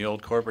get it in the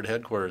old corporate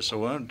headquarters.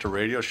 So I went to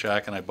Radio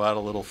Shack and I bought a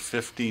little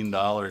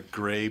 $15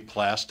 gray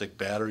plastic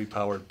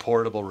battery-powered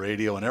portable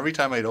radio. And every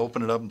time I'd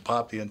open it up and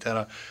pop the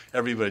antenna,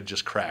 everybody would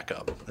just crack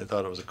up. They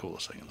thought it was the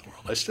coolest thing in the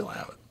world. I still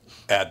have it.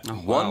 At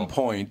one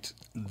point,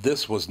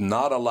 this was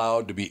not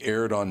allowed to be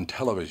aired on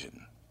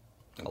television.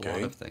 Okay? A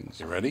lot of things.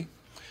 You ready?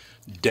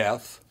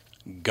 Death,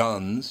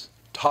 guns,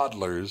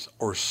 toddlers,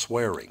 or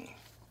swearing.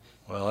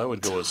 Well, I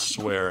would go with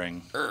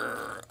swearing.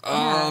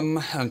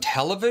 On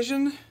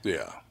television?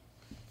 Yeah.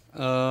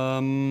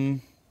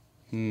 It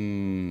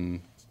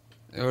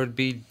would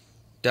be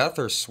death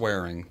or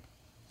swearing.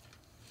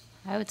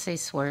 I would say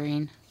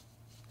swearing.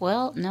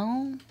 Well,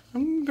 no.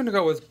 I'm gonna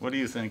go with. What do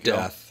you think?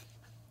 Death.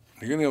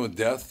 You're going to go with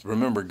death?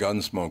 Remember,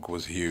 Gunsmoke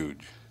was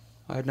huge.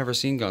 I'd never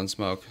seen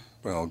Gunsmoke.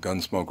 Well,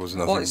 Gunsmoke was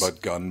nothing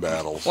but gun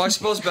battles. Well, I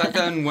suppose back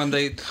then when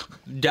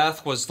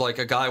death was like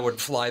a guy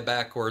would fly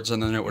backwards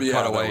and then it would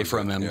cut away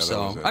from him. Yeah,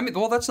 so I mean,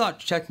 well, that's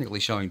not technically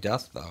showing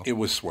death though. It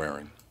was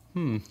swearing.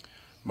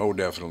 Mo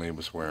definitely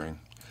was swearing.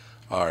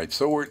 All right,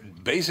 so we're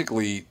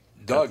basically,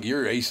 Doug,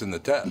 you're acing the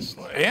test.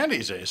 Well,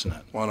 Andy's acing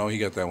it. Well, no, he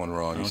got that one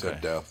wrong. He said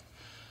death.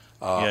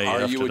 Are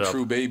effed you it a up.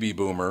 true baby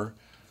boomer?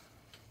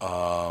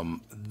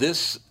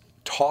 This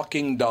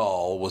talking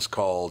doll was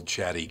called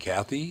Chatty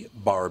Cathy,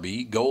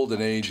 Barbie,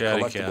 Golden Age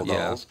Chatty collectible Cathy.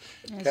 dolls.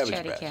 It's Cabbage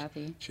Chatty Patch.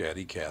 Cathy.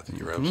 Chatty Cathy,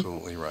 you're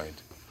absolutely right.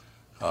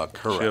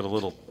 Correct. She had a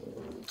little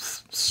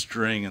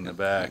string in the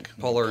back.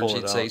 Pull her and Pull it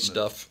she'd out say and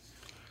stuff.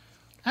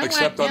 I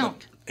Except like on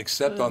milk.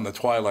 except on the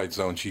Twilight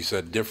Zone, she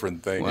said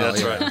different things. Well,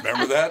 That's right.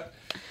 Remember that?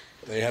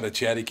 They had a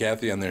Chatty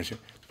Cathy on there. She,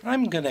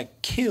 I'm gonna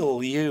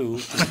kill you.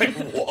 It's like,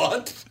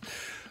 what?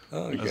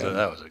 Oh, God.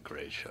 That was a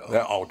great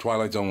show.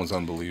 Twilight Zone was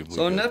unbelievably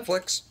So good.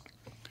 Netflix.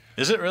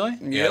 Is it really?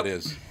 Yeah, it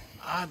is.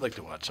 I'd like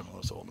to watch some of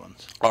those old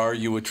ones. Are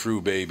you a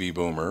true baby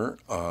boomer?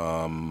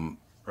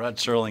 Rod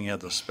Serling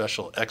had those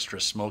special extra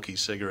smoky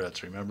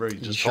cigarettes, remember? You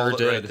just sure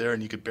hold it right did. there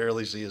and you could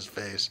barely see his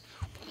face.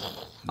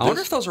 I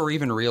wonder if those were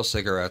even real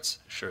cigarettes.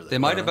 Sure they They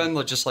might have were.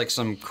 been just like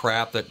some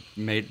crap that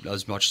made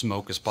as much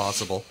smoke as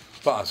possible.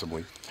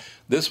 Possibly.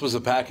 This was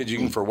the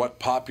packaging for what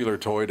popular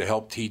toy to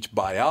help teach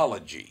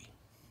biology?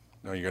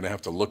 Now you're going to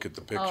have to look at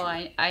the picture. Oh,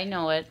 I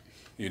know it.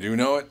 You do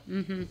know it?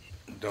 Mm-hmm.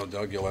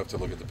 Doug, you'll have to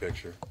look at the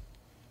picture.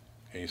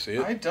 Can you see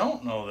it? I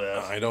don't know that.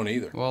 I don't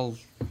either. Well,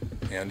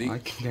 Andy? I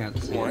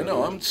can't see Well, I it.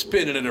 know. I'm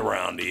spinning it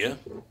around to you.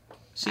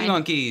 Sea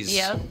monkeys.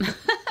 Yep.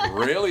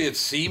 Really? It's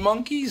sea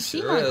monkeys? Sea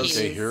Sure is. monkeys.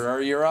 Okay, here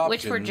are your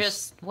options. Which were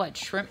just, what,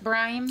 shrimp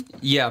brine?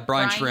 Yeah,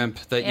 brine Brine? shrimp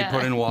that Yeah. you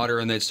put in water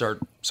and they'd start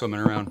swimming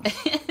around.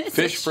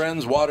 Fish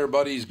Friends, Water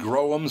Buddies,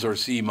 Growums, or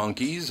Sea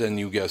Monkeys, and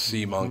you guess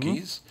Sea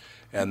Monkeys.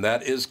 And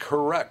that is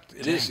correct.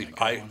 It is.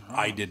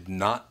 I did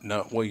not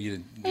know. Well, you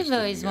just I've didn't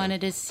always get it.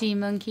 wanted a sea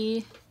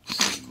monkey.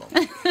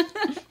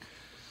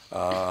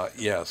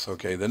 Yes,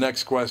 okay. The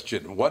next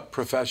question. What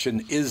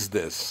profession is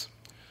this?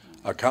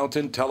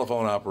 Accountant,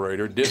 telephone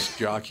operator, disc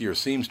jockey, or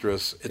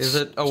seamstress? Is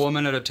it a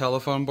woman at a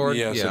telephone board?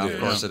 Yes, yeah, it is.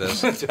 of course it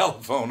is.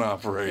 Telephone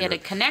operator. You had to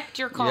connect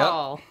your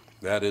call.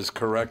 That is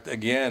correct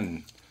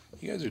again.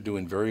 You guys are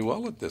doing very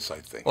well at this, I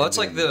think. Well, that's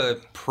like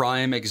the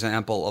prime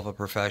example of a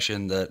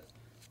profession that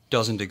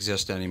doesn't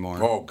exist anymore.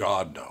 Oh,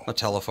 God, no. A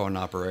telephone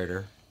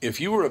operator. If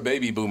you were a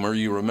baby boomer,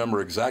 you remember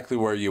exactly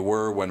where you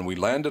were when we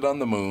landed on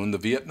the moon, the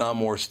Vietnam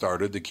War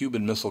started, the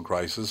Cuban Missile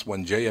Crisis,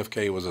 when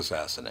JFK was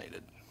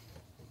assassinated.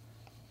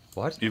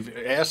 What? You've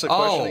asked the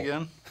question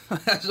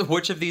again?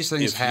 Which of these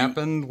things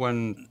happened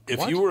when... If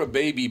what? you were a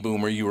baby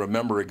boomer, you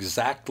remember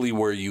exactly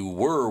where you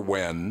were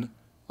when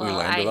we Well,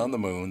 landed on the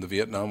moon, the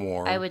Vietnam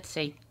War. I would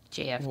say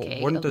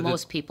JFK. Well, but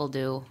most people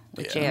do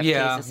with JFK's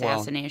Yeah, well,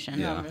 assassination.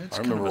 yeah. It's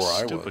I remember kind of where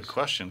a I stupid was.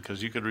 question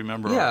because you could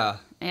remember. Yeah.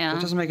 Yeah.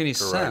 It doesn't make any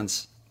Correct.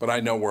 sense. But I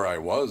know where I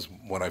was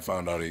when I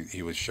found out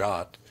he was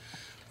shot.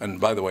 And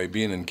by the way,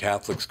 being in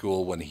Catholic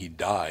school when he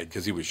died,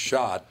 because he was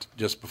shot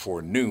just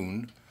before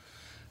noon,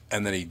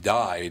 and then he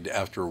died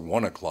after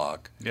 1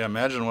 o'clock. Yeah,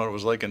 imagine what it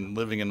was like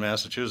living in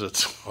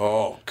Massachusetts.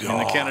 Oh, God. I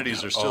mean, the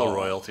Kennedys are still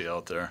royalty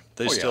out there.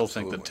 They Oh, yeah, still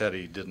think that absolutely.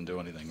 Teddy didn't do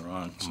anything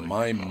wrong. So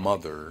My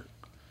mother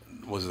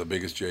was the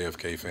biggest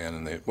JFK fan,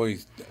 and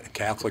he's a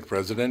Catholic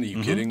president. Are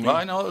you kidding me? Well,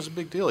 I know it was a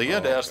big deal. He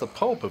had to ask the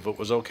Pope if it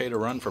was okay to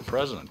run for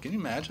president. Can you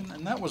imagine?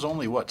 And that was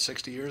only,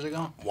 60 years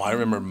ago? Well, I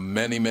remember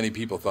many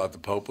people thought the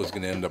Pope was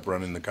going to end up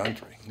running the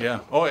country.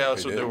 Yeah. Oh, yeah,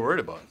 that's what they did. were worried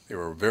about. They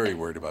were very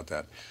worried about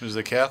that. Because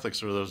the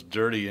Catholics were those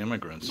dirty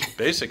immigrants,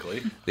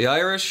 basically. The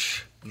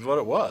Irish... is what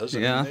it was. I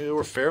Yeah. mean, they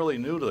were fairly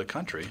new to the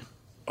country.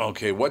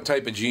 Okay, what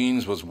type of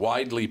jeans was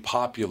widely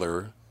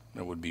popular?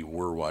 That would be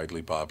were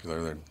widely popular.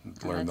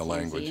 They learned the that's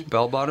language. easy.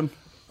 Bell bottom?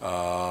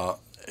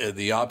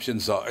 The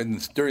options are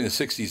during the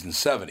 60s and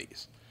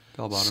 70s.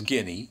 Bell bottom.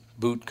 Skinny,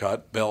 boot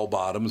cut, bell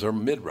bottoms, or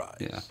mid rise.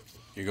 Yeah.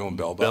 You're going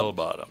bell Bell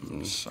bottom.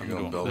 bottoms. You're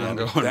going bell I'm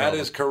bottom. going That bell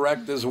is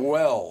correct as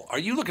well. Are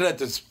you looking at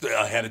this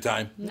ahead of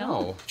time?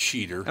 No.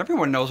 Cheater.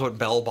 Everyone knows what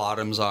bell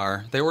bottoms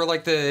are. They were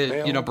like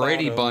the, Bell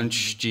Brady bottom.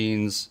 Bunch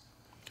jeans.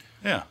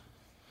 Yeah.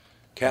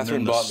 Catherine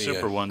and then bought the me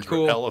super a... ones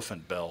Cool. were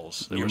elephant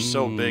bells. They were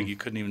so big you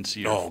couldn't even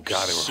see your Oh,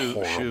 God, they were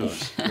horrible.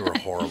 shoes. They were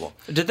horrible.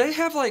 Did they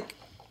have like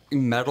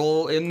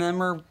metal in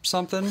them or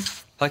something?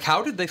 Like,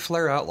 how did they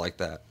flare out like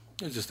that?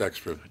 It's just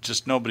extra.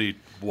 Just nobody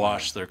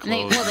washed their They,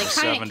 clothes well, they in the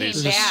kind of 70s. came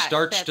Just back.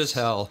 starched as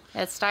hell.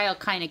 That style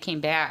kind of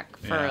came back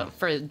Yeah.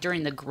 for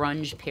during the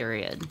grunge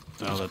period.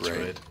 Oh, that's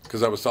great.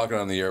 Because I was talking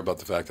on the air about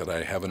the fact that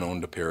I haven't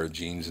owned a pair of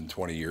jeans in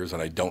 20 years,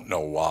 and I don't know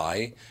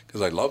why.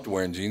 Because I loved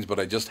wearing jeans, but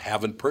I just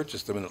haven't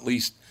purchased them in at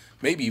least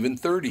maybe even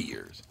 30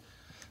 years.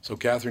 So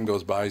Catherine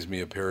buys me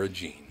a pair of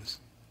jeans,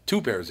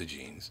 2 pairs of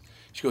jeans.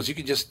 She goes, you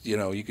can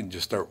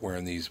just start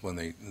wearing these when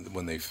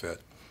they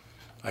fit.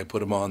 I put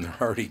them on; they're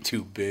already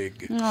too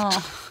big.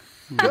 Oh.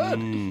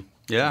 Good.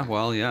 Yeah.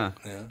 Well. Yeah.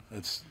 Yeah.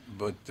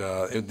 But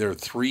they're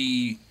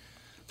three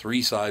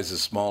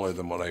sizes smaller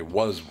than what I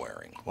was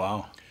wearing.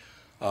 Wow.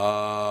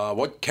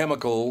 What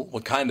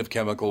kind of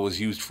chemical was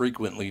used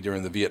frequently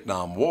during the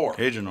Vietnam War?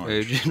 Agent Orange.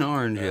 Agent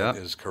Orange. That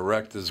Yeah. is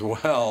correct as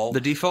well. The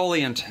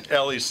defoliant.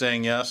 Ellie's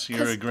saying yes. You're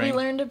 'Cause agreeing. we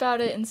learned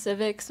about it in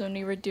civics when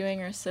we were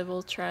doing our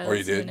civil trials Oh,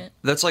 you did? unit.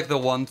 That's like the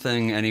one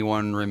thing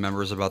anyone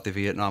remembers about the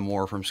Vietnam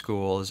War from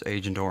school is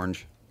Agent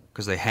Orange,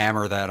 because they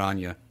hammer that on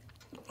you.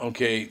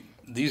 Okay,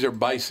 these are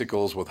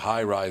bicycles with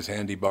high-rise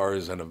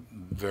handlebars and a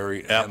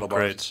very Apple handlebars.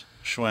 crates.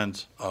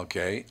 Schwenn's.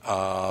 Okay,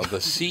 the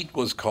seat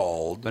was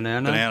called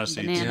Banana seats.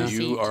 Banana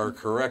seat. You are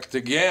correct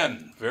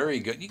again. Very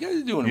good. You guys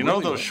are doing. You know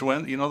really those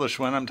Schwenn? You know the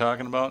Schwenn I'm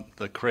talking about?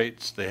 The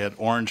crates. They had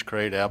orange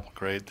crate, apple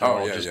crate. They're Oh,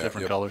 all yeah, just yeah,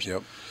 different yep, colors.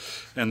 yep.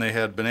 And they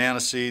had banana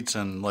seats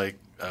and like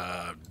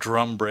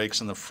drum brakes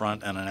in the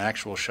front and an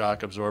actual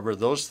shock absorber.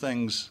 Those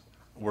things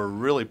were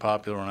really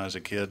popular when I was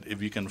a kid.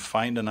 If you can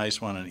find a nice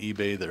one on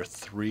eBay, they're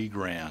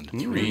 $3,000.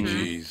 3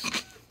 G's.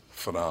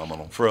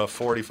 Phenomenal. For a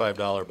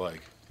 $45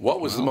 bike. What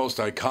was the most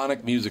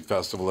iconic music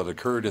festival that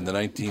occurred in the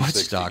 1960s?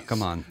 Woodstock,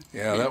 come on.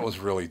 Yeah, that was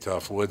really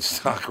tough.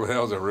 Woodstock, that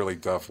was a really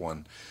tough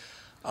one.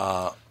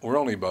 We're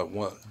only about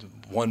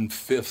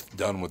 1/5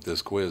 done with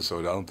this quiz, so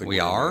I don't think We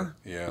we're are?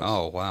 Yeah.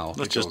 Oh, wow.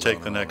 Let's just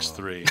take the next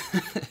 3.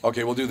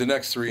 Okay, we'll do the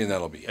next 3, and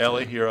that'll be it.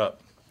 Ellie, you're up.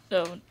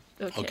 Oh,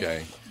 okay.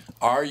 Okay.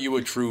 Are you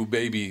a true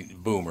baby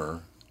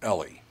boomer,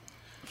 Ellie?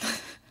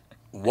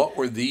 What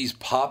were these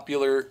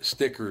popular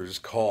stickers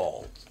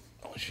called?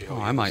 Oh,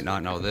 I might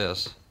not know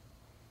this.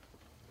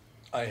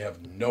 I have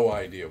no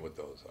idea what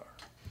those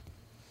are.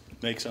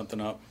 Make something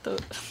up.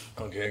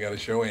 Okay, I got to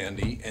show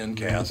Andy and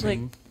Cassie. Like,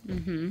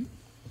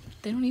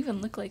 they don't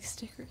even look like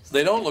stickers.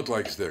 They don't look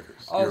like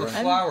stickers. Oh, You're the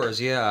right. flowers,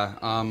 yeah.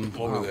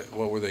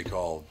 What were they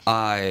called?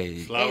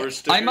 Flower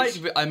stickers?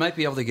 I might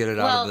be able to get it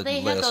out Well, of the they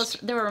had list. those.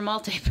 They were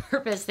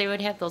multi-purpose. They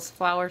would have those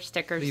flower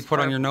stickers. You put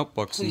on for- your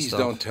notebooks and Please stuff.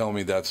 don't tell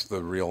me that's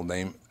the real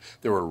name.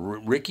 There were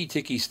Ricky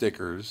Ticky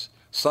stickers,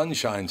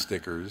 Sunshine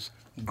stickers,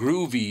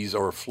 Groovies,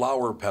 or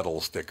Flower Petal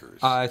stickers.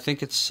 I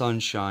think it's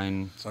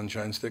Sunshine.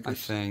 Sunshine stickers? I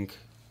think.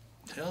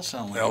 They all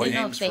sound I like don't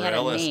know names if they for had a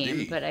LSD.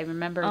 name, but I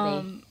remember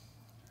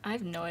I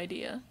have no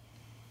idea.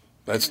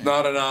 That's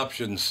not an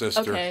option,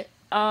 sister. Okay.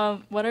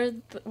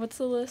 What's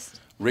the list?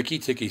 Ricky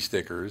Ticky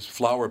stickers,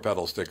 Flower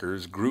Petal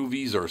stickers,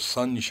 Groovies, or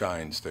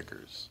Sunshine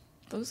stickers.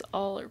 Those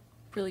all are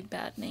really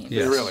bad names.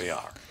 They really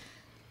are.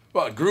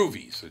 Well,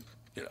 Groovies,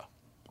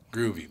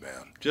 groovy,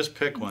 man. Just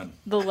pick one.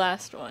 The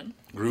last one.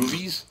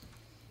 Groovies?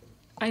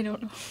 I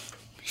don't know.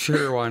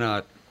 Sure, why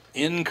not?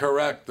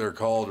 Incorrect. They're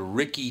called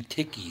Ricky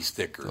Ticky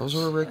stickers. Those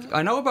were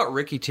I know about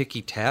Ricky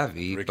Ticky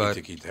Tavi, Ricky but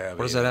Ticky Tavi,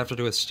 what does that have to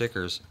do with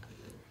stickers?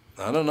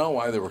 I don't know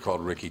why they were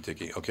called Ricky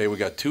Ticky. Okay, we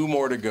got 2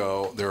 more to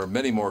go. There are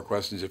many more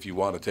questions if you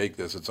want to take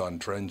this. It's on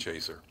Trend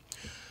Chaser.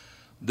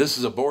 This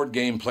is a board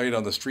game played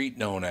on the street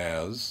known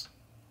as...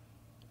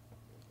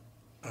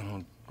 I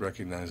don't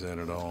recognize that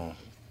at all.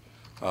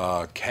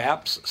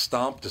 Caps,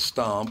 Stomp to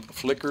Stomp,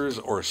 Flickers,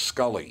 or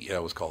Scully. Yeah,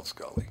 it was called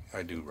Scully.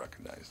 I do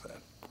recognize that.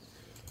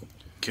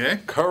 Okay.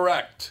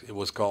 Correct. It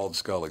was called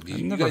Scully.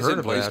 You never guys heard didn't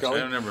of play that.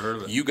 Scully? I've never heard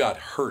of it. You got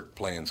hurt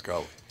playing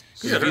Scully.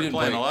 'Cause Yeah, if you they're didn't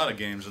playing play- a lot of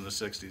games in the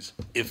 60s.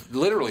 If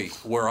literally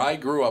where I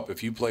grew up,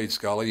 if you played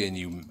Scully and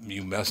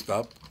you messed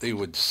up, they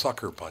would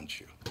sucker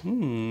punch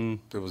you.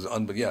 There was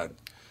yeah.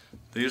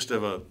 They used to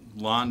have a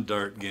lawn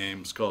dart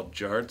game. It's called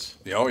Jarts.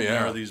 Oh, yeah.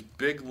 There were these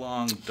big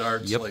long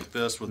darts Yep. like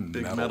this with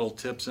big metal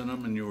tips in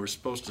them, and you were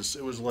supposed to.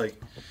 It was like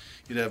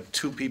you'd have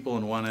 2 people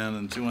in one end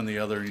and 2 in the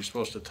other, and you're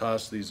supposed to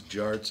toss these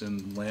jarts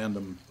and land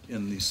them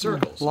in these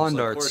circles. It's Lawn like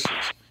darts.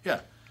 horseshoes.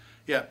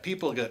 Yeah.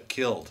 People got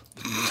killed.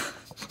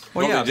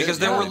 Well, yeah, they did. because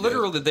they Yeah, were they did.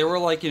 literally, they were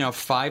like,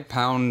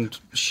 5-pound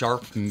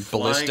sharp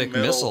ballistic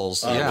metal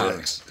missiles.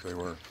 objects. They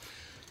were.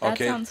 That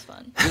Okay. sounds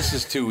fun. This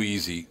is too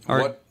easy.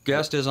 Our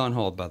guest is on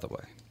hold, by the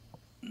way.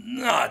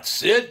 Not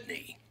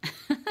Sydney.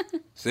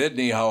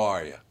 Sydney, how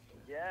are you?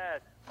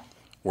 Yes.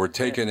 We're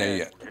taking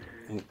a.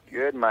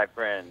 Good, my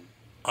friend.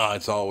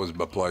 It's always a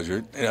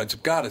pleasure.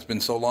 It's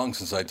been so long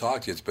since I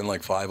talked to you. It's been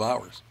like 5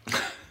 hours.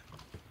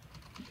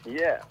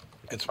 Yeah.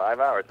 It's 5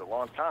 hours. A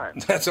long time.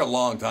 That's a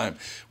long time.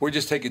 We're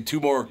just taking 2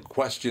 more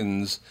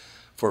questions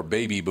for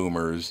baby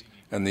boomers,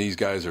 and these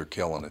guys are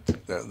killing it.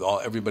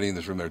 Everybody in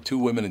this room, there are 2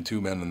 women and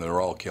 2 men, and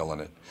they're all killing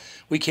it.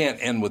 We can't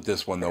end with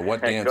this one, though.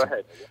 What Go dance?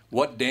 ahead.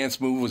 What dance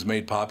move was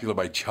made popular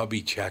by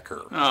Chubby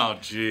Checker? Oh,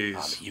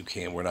 jeez. You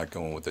can't. We're not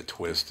going with the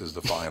twist as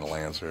the final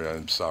answer.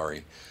 I'm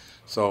sorry.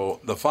 So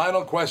the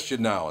final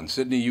question now, and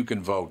Sydney, you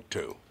can vote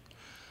too.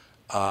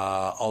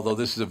 Although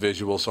this is a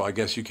visual, so I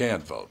guess you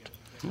can't vote.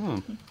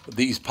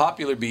 These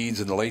popular beads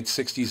in the late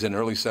 60s and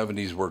early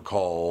 70s were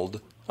called,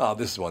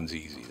 this one's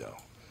easy though,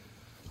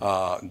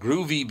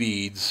 groovy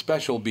beads,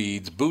 special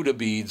beads, Buddha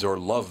beads, or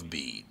love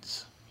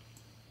beads.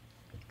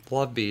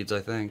 Love beads,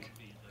 I think.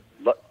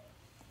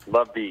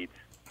 Love beads.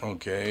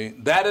 Okay,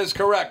 that is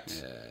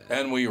correct. Yeah.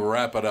 And we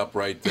wrap it up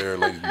right there,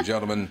 ladies and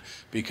gentlemen,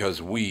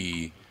 because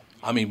we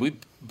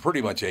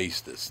pretty much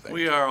aced this thing.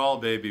 We are all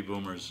baby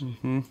boomers.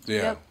 Mm-hmm. Yeah.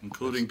 Yep.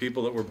 Including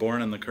people that were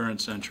born in the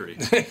current century.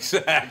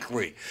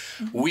 Exactly.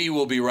 We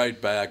will be right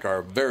back.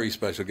 Our very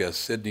special guest,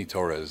 Sydney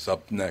Torres,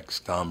 up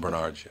next. Tom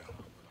Bernard Show.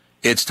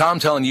 It's Tom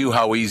telling you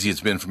how easy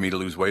it's been for me to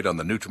lose weight on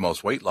the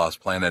Nutrimost weight loss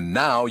plan, and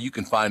now you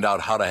can find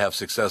out how to have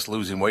success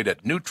losing weight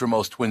at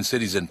Nutrimost Twin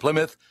Cities in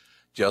Plymouth,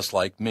 just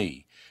like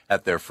me,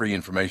 at their free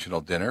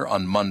informational dinner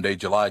on Monday,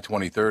 July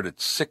 23rd at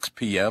 6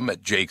 p.m.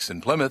 at Jake's in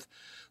Plymouth.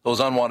 Those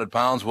unwanted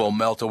pounds will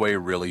melt away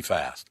really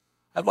fast.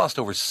 I've lost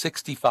over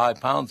 65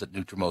 pounds at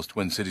Nutrimost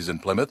Twin Cities in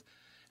Plymouth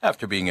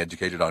after being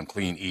educated on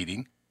clean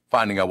eating,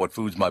 finding out what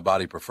foods my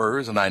body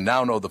prefers, and I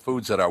now know the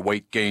foods that are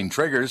weight gain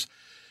triggers.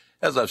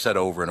 As I've said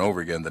over and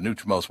over again, the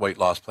Nutrimost weight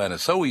loss plan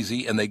is so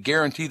easy, and they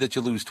guarantee that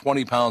you lose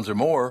 20 pounds or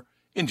more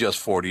in just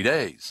 40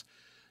 days.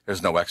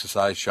 There's no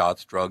exercise,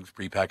 shots, drugs,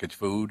 prepackaged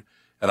food,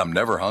 and I'm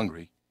never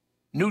hungry.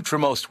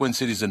 Nutrimost Twin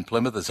Cities in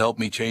Plymouth has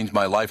helped me change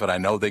my life, and I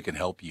know they can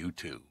help you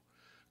too.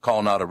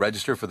 Call now to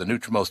register for the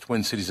Nutrimost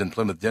Twin Cities in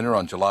Plymouth dinner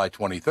on July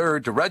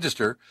 23rd. To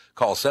register,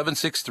 call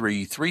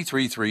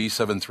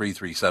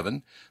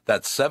 763-333-7337.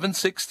 That's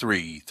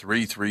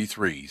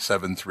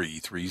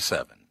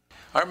 763-333-7337.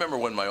 I remember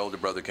when my older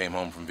brother came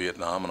home from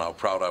Vietnam and how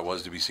proud I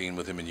was to be seen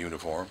with him in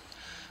uniform.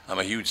 I'm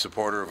a huge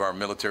supporter of our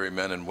military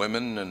men and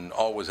women and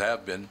always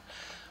have been.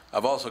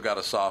 I've also got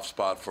a soft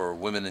spot for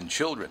women and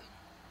children.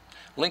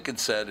 Lincoln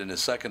said in his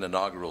second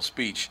inaugural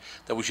speech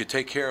that we should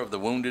take care of the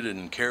wounded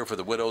and care for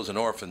the widows and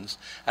orphans.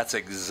 That's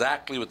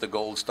exactly what the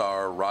Gold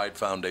Star Ride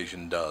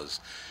Foundation does.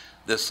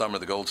 This summer,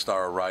 the Gold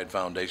Star Ride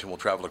Foundation will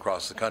travel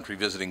across the country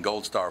visiting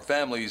Gold Star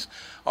families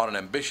on an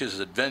ambitious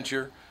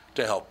adventure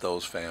to help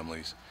those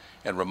families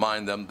and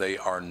remind them they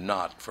are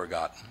not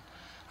forgotten.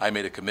 I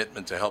made a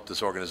commitment to help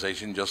this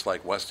organization just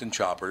like Weston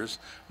Choppers,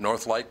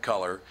 Northlight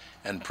Color,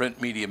 and Print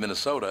Media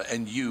Minnesota,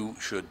 and you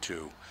should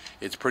too.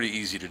 It's pretty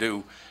easy to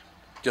do.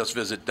 Just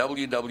visit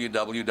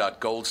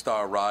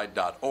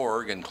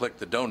www.goldstarride.org and click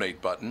the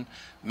donate button.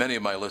 Many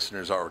of my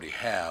listeners already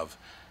have,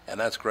 and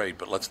that's great,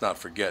 but let's not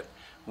forget,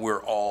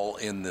 we're all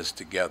in this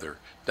together.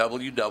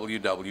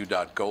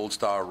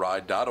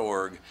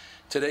 www.goldstarride.org.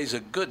 Today's a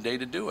good day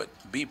to do it.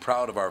 Be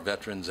proud of our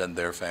veterans and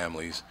their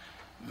families.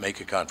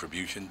 Make a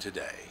contribution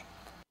today.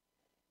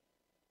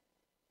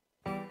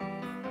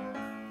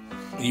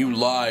 You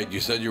lied. You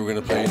said you were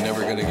going to play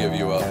Never Gonna Give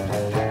You Up.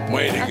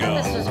 Way to go. I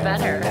thought this was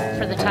better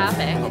for the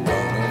topic.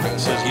 It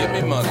says Give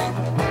Me Money.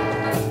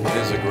 It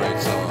is a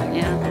great song.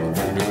 Yeah.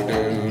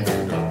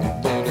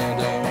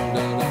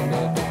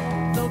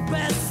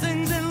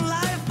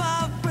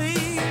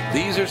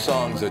 These are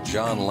songs that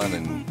John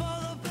Lennon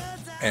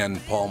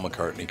and Paul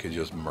McCartney could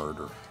just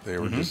murder. They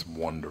were just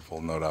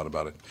wonderful, no doubt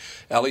about it.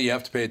 Ellie, you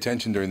have to pay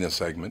attention during this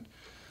segment.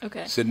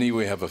 Okay. Sydney,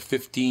 we have a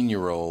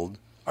 15-year-old.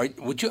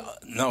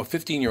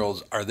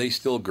 15-year-olds, are they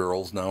still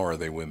girls now or are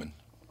they women?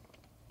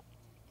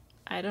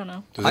 I don't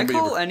know. I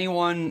call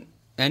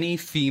any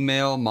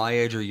female my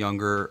age or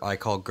younger, I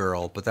call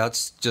girl, but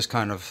that's just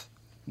kind of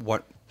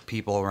what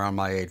people around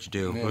my age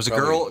do. Yeah, it was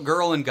probably. a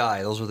girl and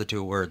guy. Those were the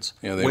two words.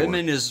 Yeah,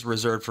 women is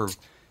reserved for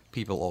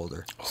people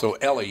older. So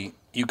Ellie,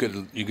 you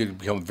could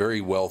become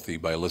very wealthy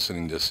by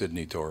listening to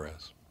Sydney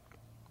Torres.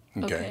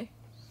 Okay.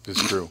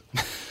 It's true.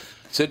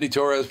 Sydney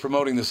Torres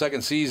promoting the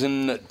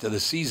the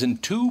season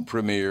 2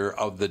 premiere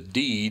of The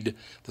Deed.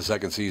 The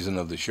second season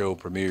of the show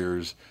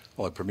premieres.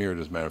 Well, it premiered,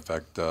 as a matter of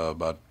fact,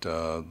 about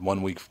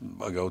 1 week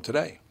ago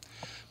today.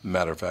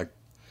 Matter of fact.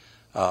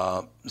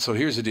 So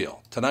here's the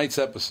deal. Tonight's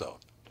episode,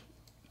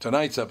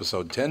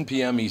 10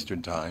 p.m.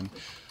 Eastern Time,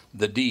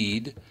 The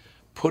Deed,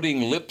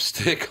 putting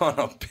lipstick on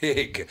a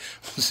pig.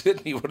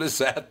 Sydney, what does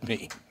that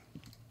mean?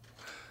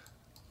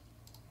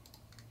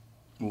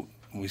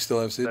 We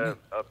still have Sydney?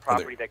 A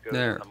property that goes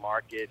on the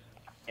market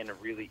in a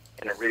really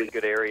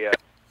good area,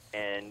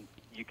 and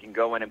you can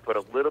go in and put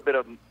a little bit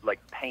of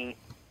paint,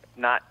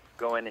 not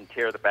go in and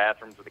tear the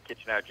bathrooms or the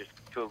kitchen out, just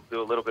to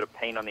do a little bit of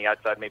paint on the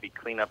outside, maybe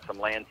clean up some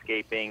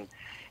landscaping,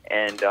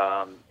 and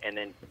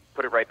then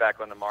put it right back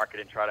on the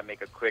market and try to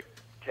make a quick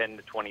 $10,000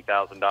 to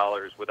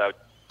 $20,000 without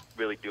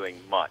really doing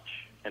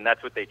much. And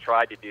that's what they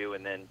tried to do,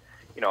 and then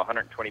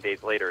 120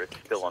 days later, it's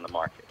still on the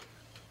market.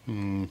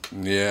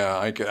 Yeah,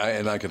 I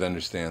could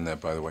understand that,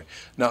 by the way.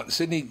 Now,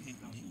 Sydney,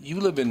 you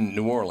live in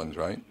New Orleans,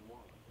 right?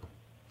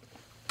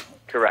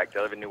 Correct.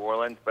 I live in New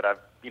Orleans, but I've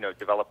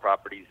developed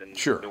properties in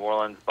New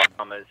Orleans,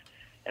 Bahamas,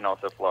 and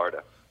also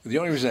Florida. The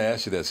only reason I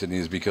asked you that, Sydney,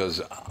 is because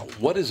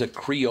what is a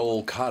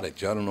Creole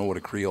cottage? I don't know what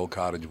a Creole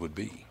cottage would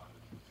be.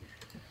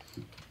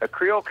 A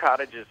Creole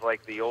cottage is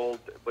like the old,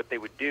 what they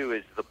would do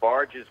is the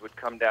barges would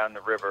come down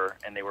the river,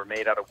 and they were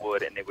made out of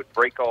wood, and they would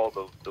break all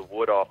the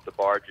wood off the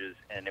barges,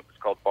 and it was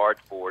called barge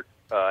board.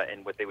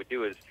 And what they would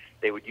do is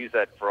they would use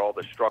that for all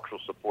the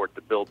structural support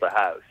to build the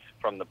house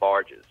from the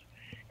barges.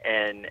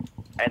 And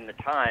at the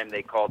time,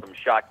 they called them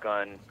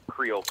shotgun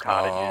Creole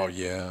cottages. Oh,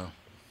 yeah.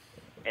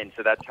 And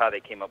so that's how they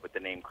came up with the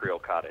name Creole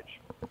Cottage.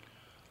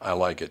 I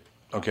like it.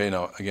 Okay,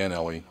 now, again,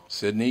 Ellie,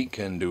 Sydney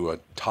can do a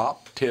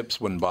top tips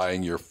when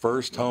buying your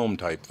first home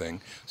type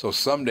thing. So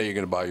someday you're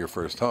going to buy your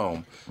first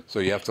home. So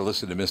you have to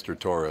listen to Mr.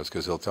 Torres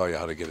because he'll tell you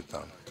how to get it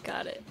done.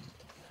 Got it.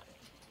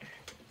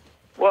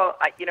 Well,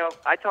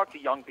 I talk to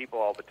young people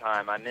all the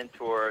time. I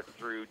mentor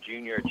through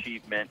Junior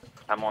Achievement.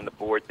 I'm on the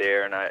board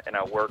there, and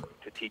I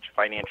work to teach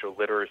financial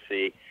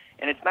literacy.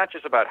 And it's not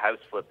just about house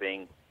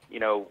flipping,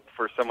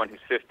 for someone who's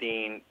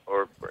 15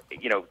 or,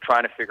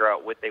 trying to figure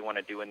out what they want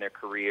to do in their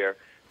career.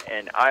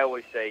 And I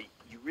always say,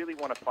 you really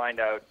want to find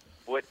out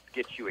what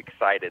gets you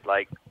excited.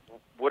 Like,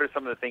 what are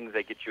some of the things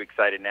that get you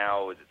excited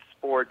now? Is it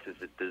sports? Is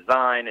it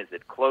design? Is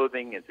it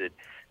clothing? Is it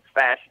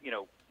fashion?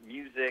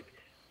 Music?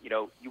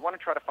 You want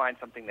to try to find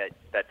something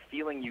that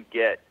feeling you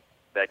get,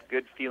 that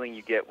good feeling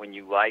you get when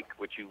you like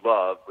what you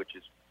love, which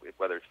is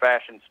whether it's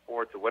fashion,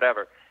 sports, or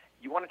whatever.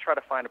 You want to try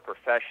to find a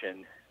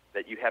profession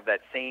that you have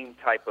that same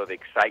type of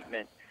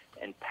excitement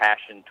and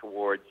passion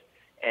towards.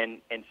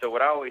 And so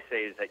what I always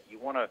say is that you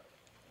want to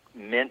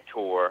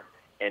mentor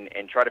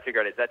and try to figure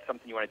out, is that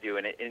something you want to do?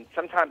 And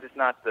sometimes it's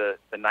not the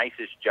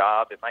nicest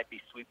job. It might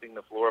be sweeping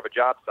the floor of a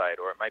job site,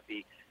 or it might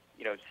be,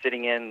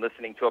 sitting in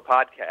listening to a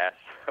podcast.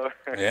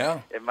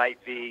 Yeah. It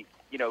might be,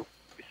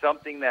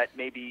 something that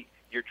maybe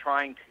you're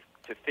trying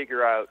to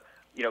figure out,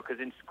 because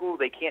in school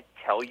they can't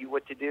tell you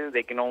what to do.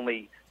 They can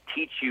only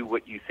teach you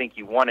what you think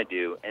you want to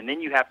do, and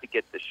then you have to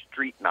get the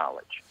street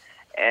knowledge.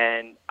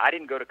 And I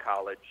didn't go to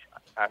college.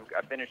 I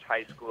finished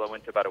high school. I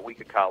went to about a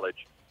week of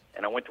college,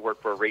 and I went to work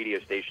for a radio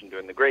station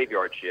during the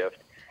graveyard shift.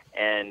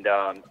 And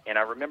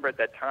I remember at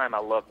that time I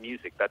loved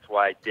music. That's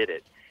why I did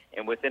it.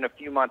 And within a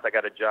few months, I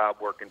got a job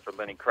working for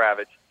Lenny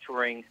Kravitz,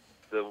 touring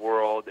the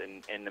world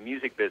and the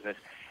music business.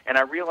 And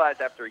I realized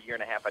after a year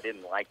and a half I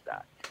didn't like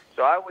that.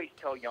 So I always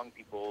tell young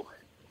people,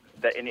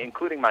 that, and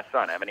including my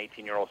son, I have an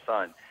 18-year-old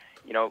son,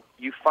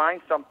 you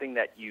find something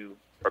that you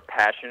are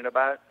passionate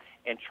about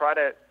and try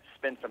to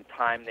spend some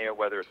time there,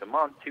 whether it's a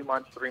month, 2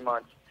 months, 3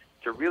 months,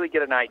 to really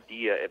get an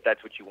idea if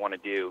that's what you want to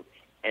do.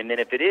 And then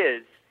if it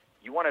is,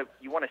 you want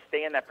to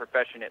stay in that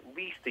profession at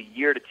least a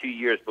year to 2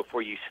 years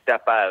before you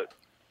step out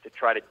to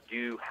try to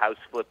do house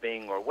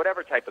flipping or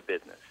whatever type of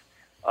business.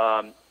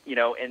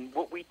 And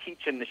what we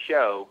teach in the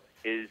show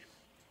is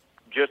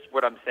just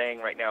what I'm saying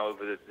right now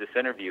over this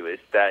interview, is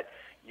that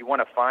you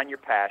want to find your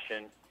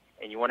passion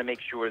and you want to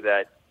make sure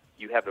that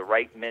you have the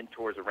right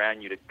mentors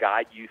around you to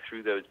guide you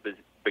through those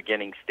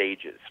beginning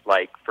stages.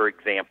 Like, for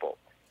example,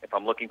 if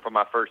I'm looking for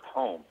my first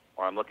home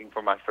or I'm looking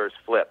for my first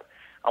flip,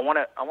 I want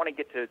to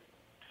get to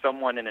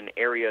someone in an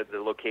area, the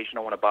location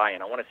I want to buy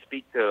in. I want to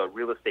speak to a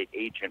real estate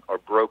agent or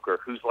broker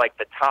who's like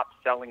the top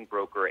selling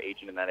broker or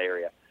agent in that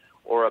area,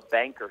 or a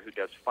banker who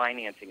does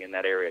financing in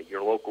that area,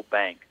 your local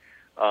bank.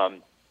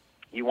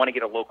 You want to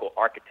get a local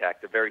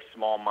architect, a very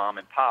small mom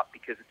and pop,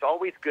 because it's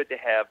always good to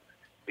have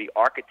the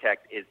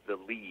architect is the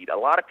lead. A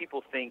lot of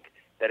people think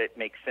that it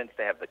makes sense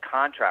to have the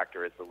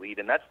contractor as the lead,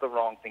 and that's the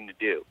wrong thing to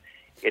do.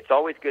 It's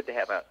always good to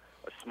have a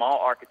small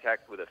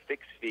architect with a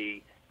fixed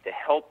fee to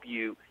help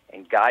you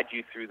and guide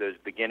you through those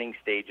beginning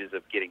stages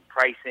of getting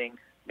pricing,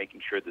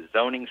 making sure the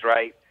zoning's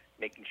right,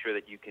 making sure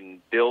that you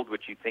can build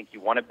what you think you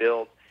want to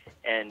build,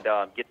 and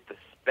get the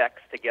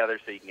specs together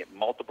so you can get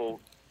multiple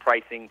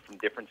pricing from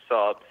different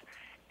subs.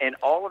 And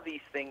all of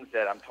these things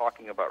that I'm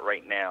talking about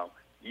right now,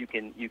 you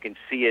can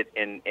see it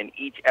in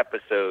each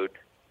episode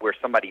where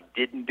somebody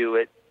didn't do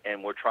it,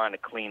 and we're trying to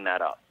clean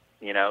that up.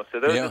 So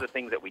those are the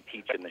things that we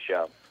teach in the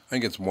show. I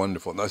think it's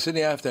wonderful. Now,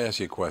 Sydney, I have to ask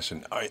you a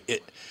question.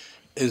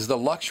 Is the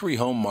luxury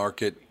home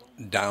market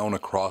down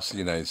across the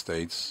United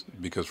States?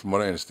 Because from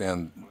what I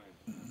understand,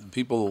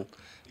 people,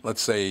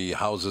 let's say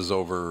houses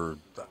over,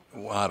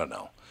 I don't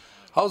know.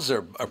 Houses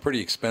are pretty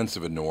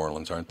expensive in New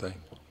Orleans, aren't they?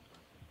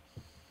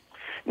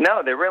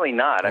 No, they're really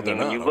not. Oh,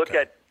 when you look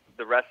at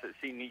the rest of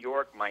New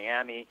York,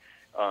 Miami,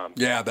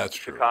 yeah, that's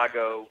true.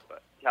 Chicago,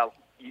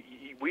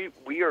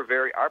 we are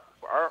very,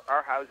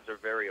 our houses are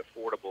very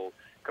affordable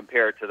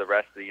compared to the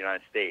rest of the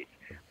United States.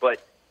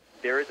 But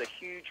there is a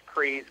huge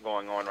craze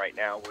going on right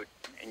now,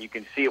 and you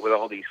can see it with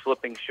all these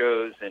flipping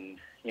shows and,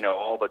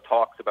 all the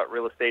talks about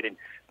real estate, and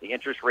the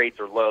interest rates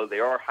are low. They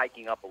are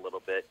hiking up a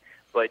little bit,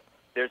 but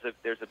there's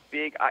a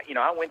big,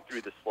 I went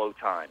through the slow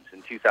times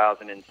in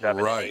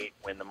 2007 right. and 8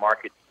 when the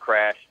market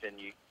crashed and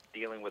you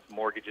dealing with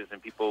mortgages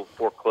and people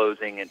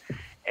foreclosing,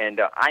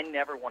 and I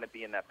never want to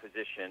be in that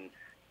position,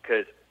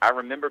 because I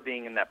remember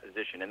being in that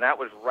position, and that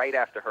was right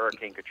after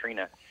Hurricane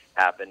Katrina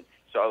happened.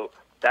 So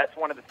that's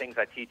one of the things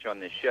I teach on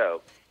this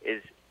show,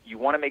 is you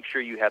want to make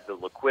sure you have the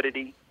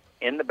liquidity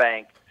in the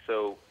bank.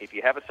 So if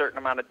you have a certain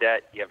amount of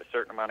debt, you have a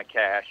certain amount of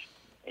cash,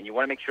 and you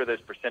want to make sure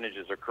those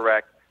percentages are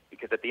correct,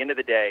 because at the end of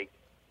the day,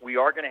 we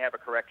are going to have a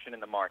correction in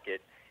the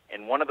market.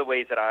 And one of the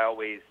ways that I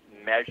always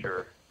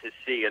measure to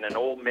see, and an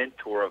old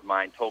mentor of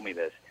mine told me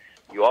this,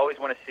 you always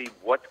want to see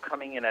what's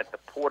coming in at the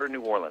port of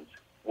New Orleans.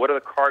 What are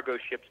the cargo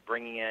ships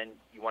bringing in?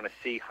 You want to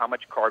see how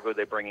much cargo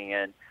they're bringing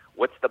in.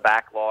 What's the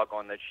backlog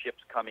on the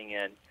ships coming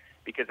in?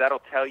 Because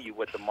that'll tell you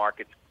what the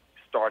market's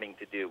starting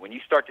to do. When you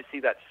start to see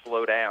that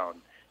slow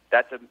down,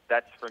 that's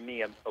for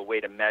me a way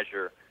to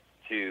measure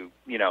to,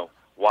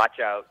 watch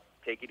out,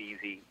 take it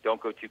easy,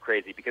 don't go too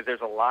crazy. Because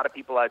there's a lot of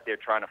people out there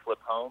trying to flip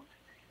homes.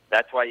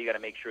 That's why you got to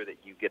make sure that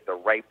you get the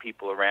right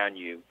people around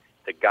you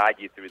to guide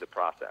you through the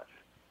process.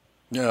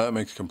 Yeah, that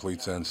makes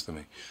complete sense to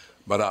me.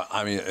 But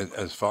I mean,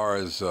 as far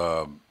as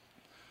do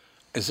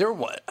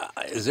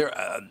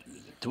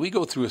we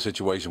go through a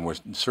situation where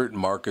certain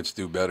markets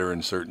do better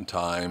in certain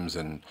times,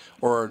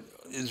 or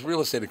is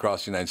real estate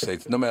across the United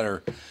States, no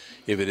matter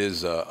if it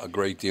is a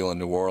great deal in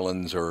New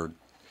Orleans or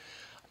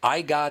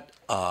I got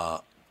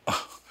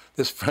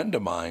this friend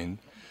of mine,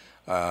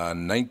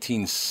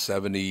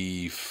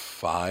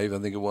 1975, I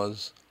think it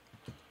was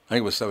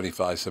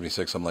 75,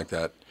 76, something like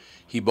that.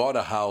 He bought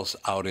a house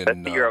out in...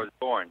 That's the year I was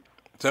born.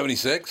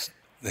 76?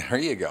 There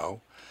you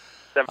go.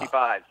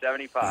 75,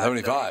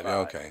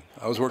 okay.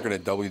 I was working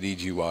at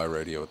WDGY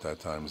radio at that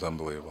time. It was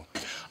unbelievable.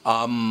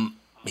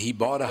 He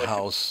bought a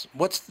house.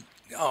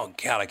 Oh,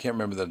 God, I can't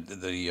remember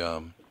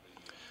the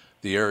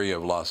area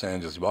of Los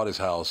Angeles. He bought his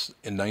house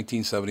in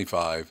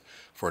 1975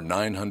 for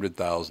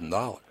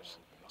 $900,000.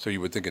 So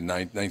you would think in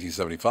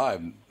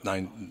 1975,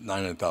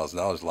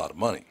 $900,000 is a lot of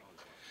money.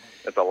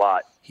 That's a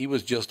lot. He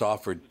was just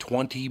offered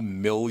 $20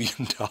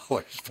 million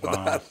for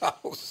that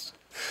house.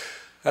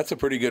 That's a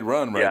pretty good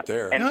run right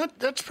there. And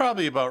that's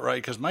probably about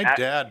right, because my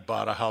dad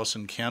bought a house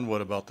in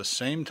Kenwood about the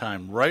same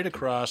time, right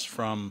across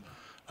from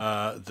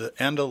the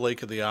end of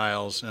Lake of the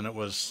Isles, and it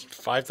was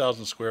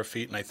 5,000 square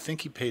feet, and I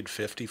think he paid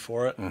 $50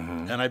 for it.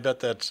 Mm-hmm. And I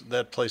bet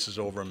that place is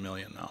over $1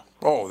 million now.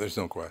 Oh, there's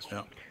no question.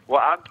 Yeah.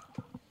 Well,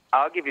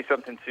 I'll give you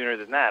something sooner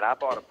than that. I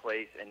bought a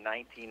place in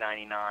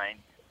 1999,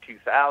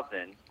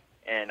 2000.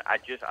 And I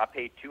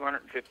paid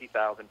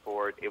 $250,000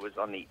 for it. It was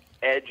on the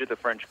edge of the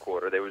French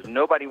Quarter. There was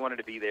nobody wanted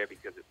to be there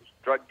because it was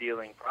drug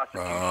dealing,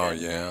 prostitution. Oh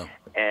yeah.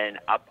 And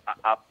I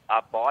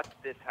bought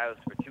this house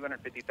for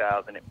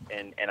 $250,000,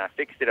 and I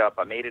fixed it up.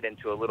 I made it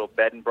into a little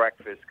bed and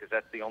breakfast because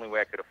that's the only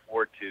way I could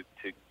afford to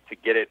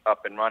get it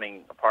up and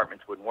running.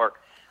 Apartments wouldn't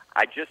work.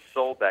 I just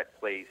sold that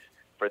place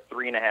for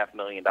 $3.5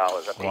 million.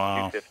 I paid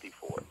 $250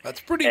 for it. That's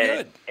pretty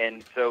good.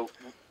 And so.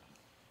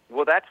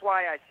 Well, that's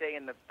why I say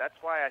in the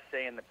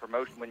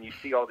promotion, when you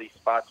see all these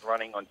spots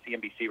running on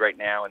CNBC right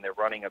now, and they're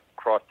running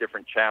across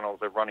different channels,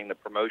 they're running the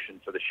promotion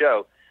for the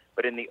show.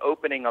 But in the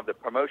opening of the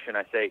promotion,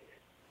 I say,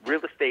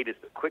 real estate is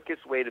the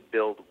quickest way to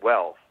build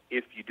wealth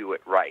if you do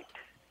it right.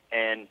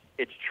 And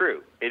it's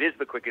true. It is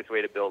the quickest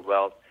way to build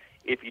wealth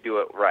if you do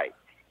it right.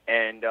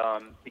 And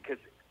because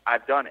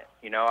I've done it.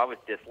 I was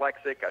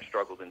dyslexic. I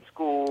struggled in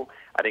school.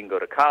 I didn't go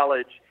to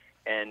college.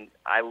 And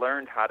I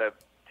learned how to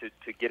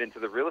get into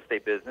the real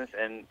estate business,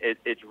 and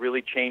it's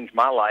really changed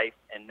my life.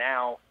 And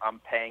now I'm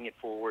paying it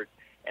forward,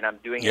 and I'm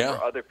doing it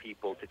for other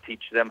people to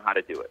teach them how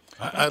to do it.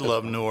 I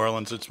love New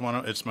Orleans. It's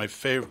my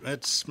favorite.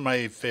 It's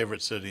my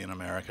favorite city in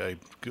America. I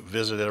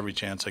visit every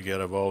chance I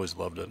get. I've always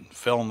loved it.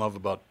 Fell in love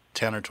about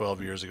 10 or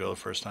 12 years ago, the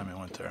first time I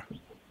went there.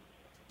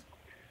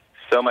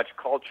 So much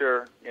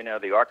culture.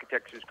 The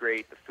architecture is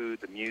great. The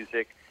food, the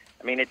music.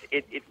 I mean,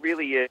 it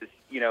really is.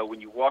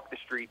 When you walk the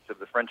streets of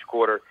the French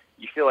Quarter,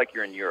 you feel like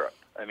you're in Europe.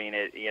 I mean,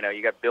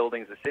 you got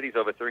buildings. The city's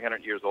over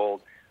 300 years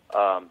old.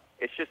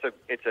 It's just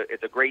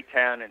it's a great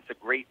town, and it's a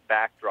great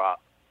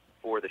backdrop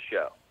for the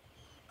show.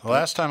 The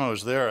last time I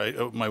was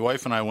there, my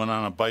wife and I went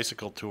on a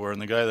bicycle tour,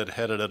 and the guy that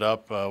headed it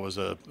up was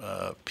a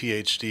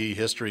PhD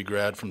history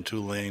grad from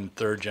Tulane,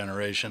 third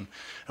generation.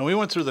 And we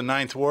went through the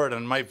Ninth Ward,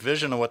 and my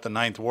vision of what the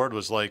Ninth Ward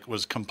was like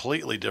was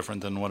completely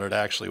different than what it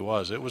actually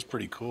was. It was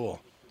pretty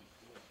cool.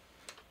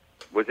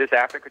 Was this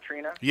after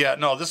Katrina? Yeah,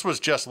 no, this was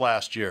just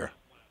last year.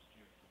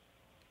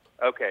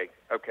 Okay,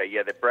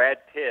 yeah. The Brad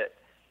Pitt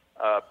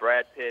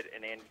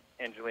and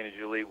Angelina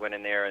Jolie went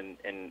in there, and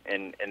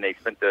they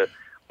spent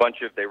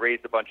they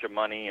raised a bunch of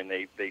money, and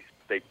they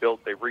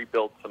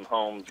rebuilt some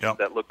homes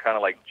that look kind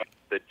of like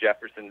the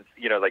Jeffersons,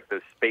 like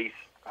the space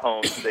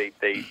homes. They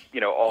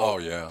all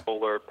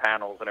solar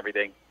panels and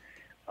everything.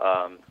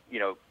 I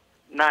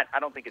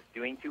don't think it's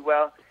doing too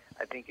well.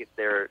 I think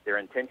their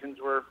intentions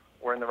were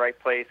in the right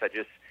place. I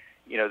just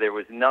there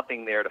was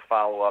nothing there to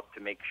follow up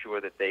to make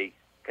sure that they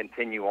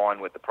continue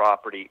on with the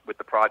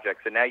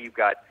projects. And now you've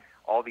got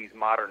all these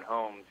modern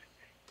homes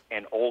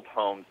and old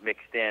homes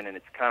mixed in, and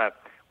it's kind of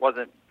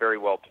wasn't very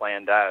well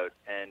planned out.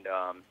 And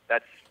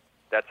that's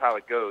how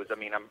it goes. I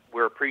mean,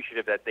 we're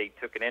appreciative that they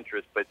took an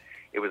interest, but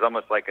it was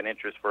almost like an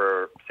interest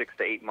for 6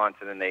 to 8 months,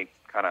 and then they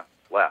kind of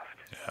left.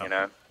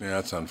 Yeah,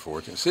 that's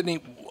unfortunate. Sydney,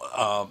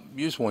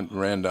 you just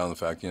ran down the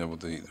fact,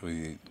 with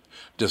the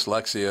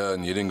dyslexia,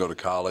 and you didn't go to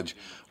college.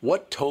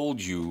 What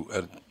told you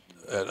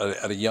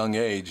at a young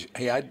age,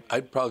 hey,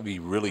 I'd probably be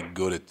really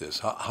good at this?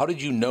 How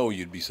did you know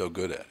you'd be so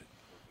good at it?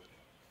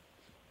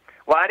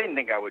 Well, I didn't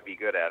think I would be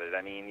good at it.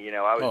 I mean,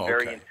 I was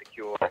very okay.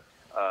 insecure.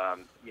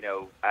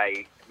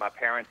 My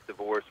parents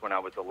divorced when I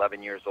was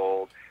 11 years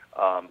old.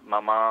 My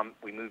mom,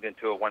 we moved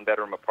into a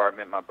one-bedroom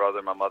apartment, my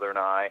brother, my mother, and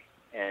I,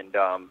 and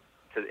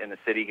in the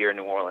city here in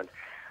New Orleans.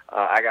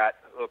 I got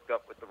hooked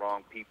up with the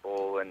wrong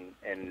people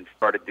and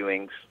started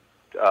doing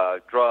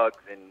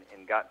drugs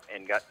and got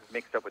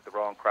mixed up with the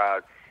wrong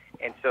crowd.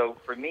 And so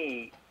for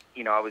me,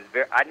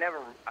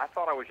 I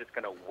thought I was just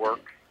going to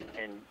work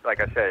and,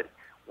 like I said,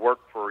 work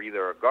for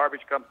either a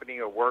garbage company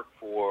or work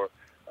for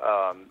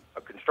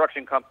a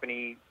construction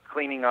company,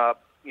 cleaning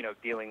up,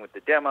 dealing with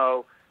the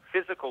demo,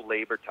 physical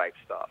labor type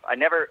stuff. I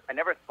never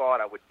thought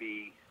I would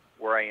be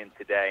where I am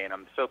today, and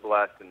I'm so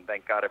blessed and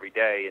thank God every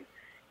day.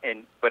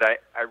 But I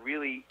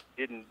really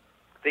didn't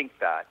think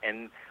that.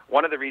 And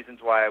one of the reasons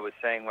why I was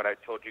saying what I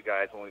told you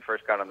guys when we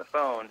first got on the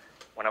phone,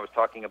 when I was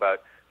talking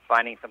about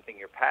finding something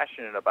you're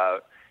passionate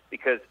about,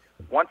 because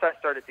once I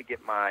started to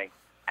get my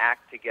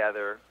act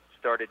together,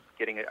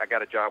 I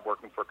got a job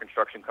working for a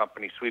construction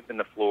company, sweeping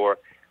the floor,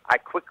 I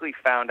quickly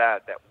found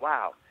out that,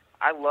 wow,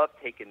 I love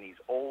taking these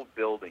old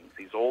buildings,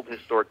 these old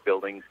historic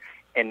buildings,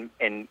 and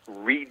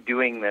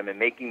redoing them and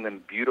making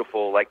them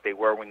beautiful like they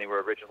were when they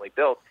were originally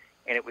built.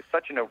 And it was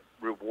such a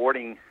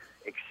rewarding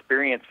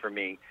experience for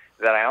me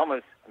that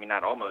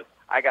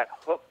I got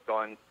hooked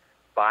on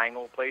buying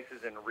old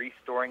places and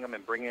restoring them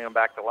and bringing them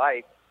back to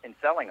life and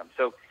selling them.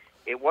 So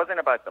it wasn't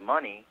about the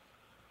money,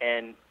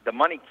 and the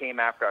money came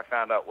after I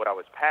found out what I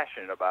was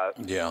passionate about.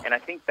 Yeah. And I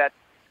think that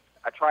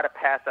I try to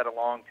pass that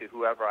along to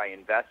whoever I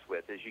invest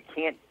with, is you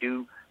can't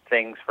do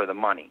things for the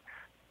money.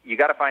 You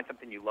got to find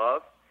something you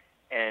love,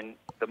 and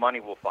the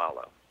money will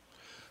follow.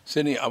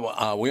 Sydney,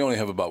 we only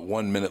have about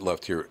 1 minute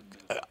left here.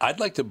 I'd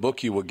like to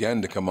book you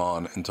again to come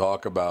on and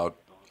talk about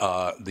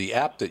the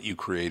app that you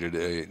created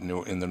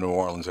in the New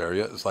Orleans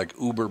area. It's like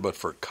Uber, but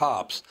for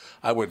cops.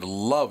 I would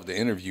love to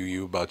interview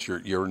you about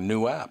your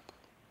new app.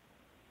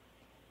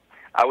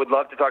 I would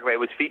love to talk about it. It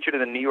was featured in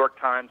the New York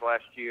Times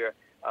last year.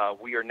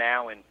 We are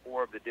now in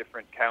 4 of the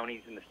different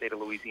counties in the state of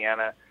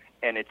Louisiana,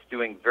 and it's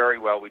doing very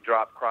well. We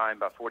dropped crime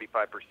by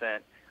 45%.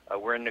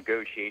 We're in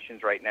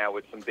negotiations right now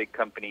with some big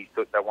companies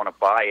that want to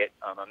buy it.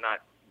 I'm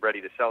not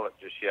ready to sell it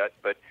just yet,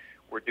 but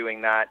we're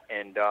doing that.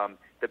 And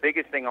the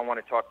biggest thing I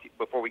want to talk to you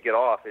before we get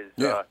off is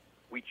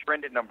we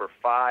trended number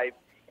 5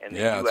 in the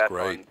U.S.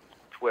 on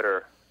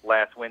Twitter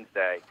last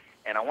Wednesday.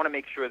 And I want to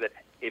make sure that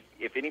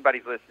if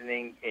anybody's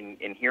listening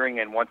and hearing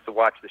and wants to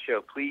watch the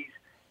show, please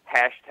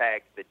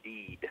hashtag The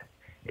Deed.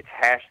 It's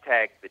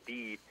hashtag The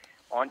Deed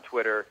on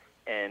Twitter,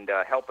 and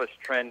help us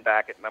trend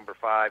back at number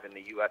 5 in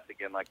the U.S.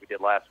 again like we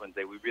did last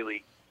Wednesday. We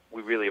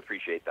really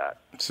appreciate that.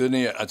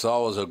 Sydney, it's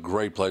always a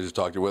great pleasure to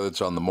talk to you, whether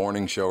it's on the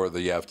morning show or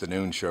the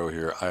afternoon show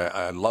here.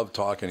 I love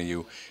talking to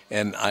you,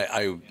 and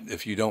I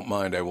if you don't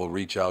mind, I will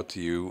reach out to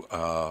you.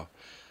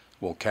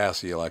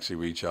 Cassie will actually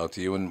reach out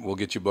to you, and we'll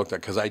get you booked out,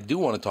 because I do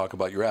want to talk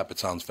about your app. It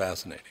sounds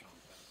fascinating.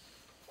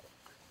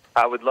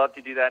 I would love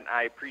to do that, and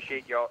I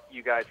appreciate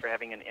you guys for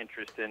having an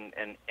interest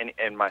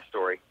in my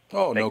story.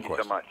 Oh, Thank no question. Thank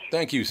you so much.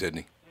 Thank you,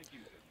 Sydney.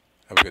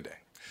 Have a good day.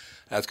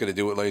 That's going to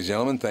do it, ladies and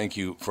gentlemen. Thank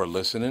you for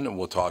listening, and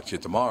we'll talk to you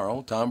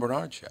tomorrow. Tom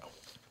Bernard Show.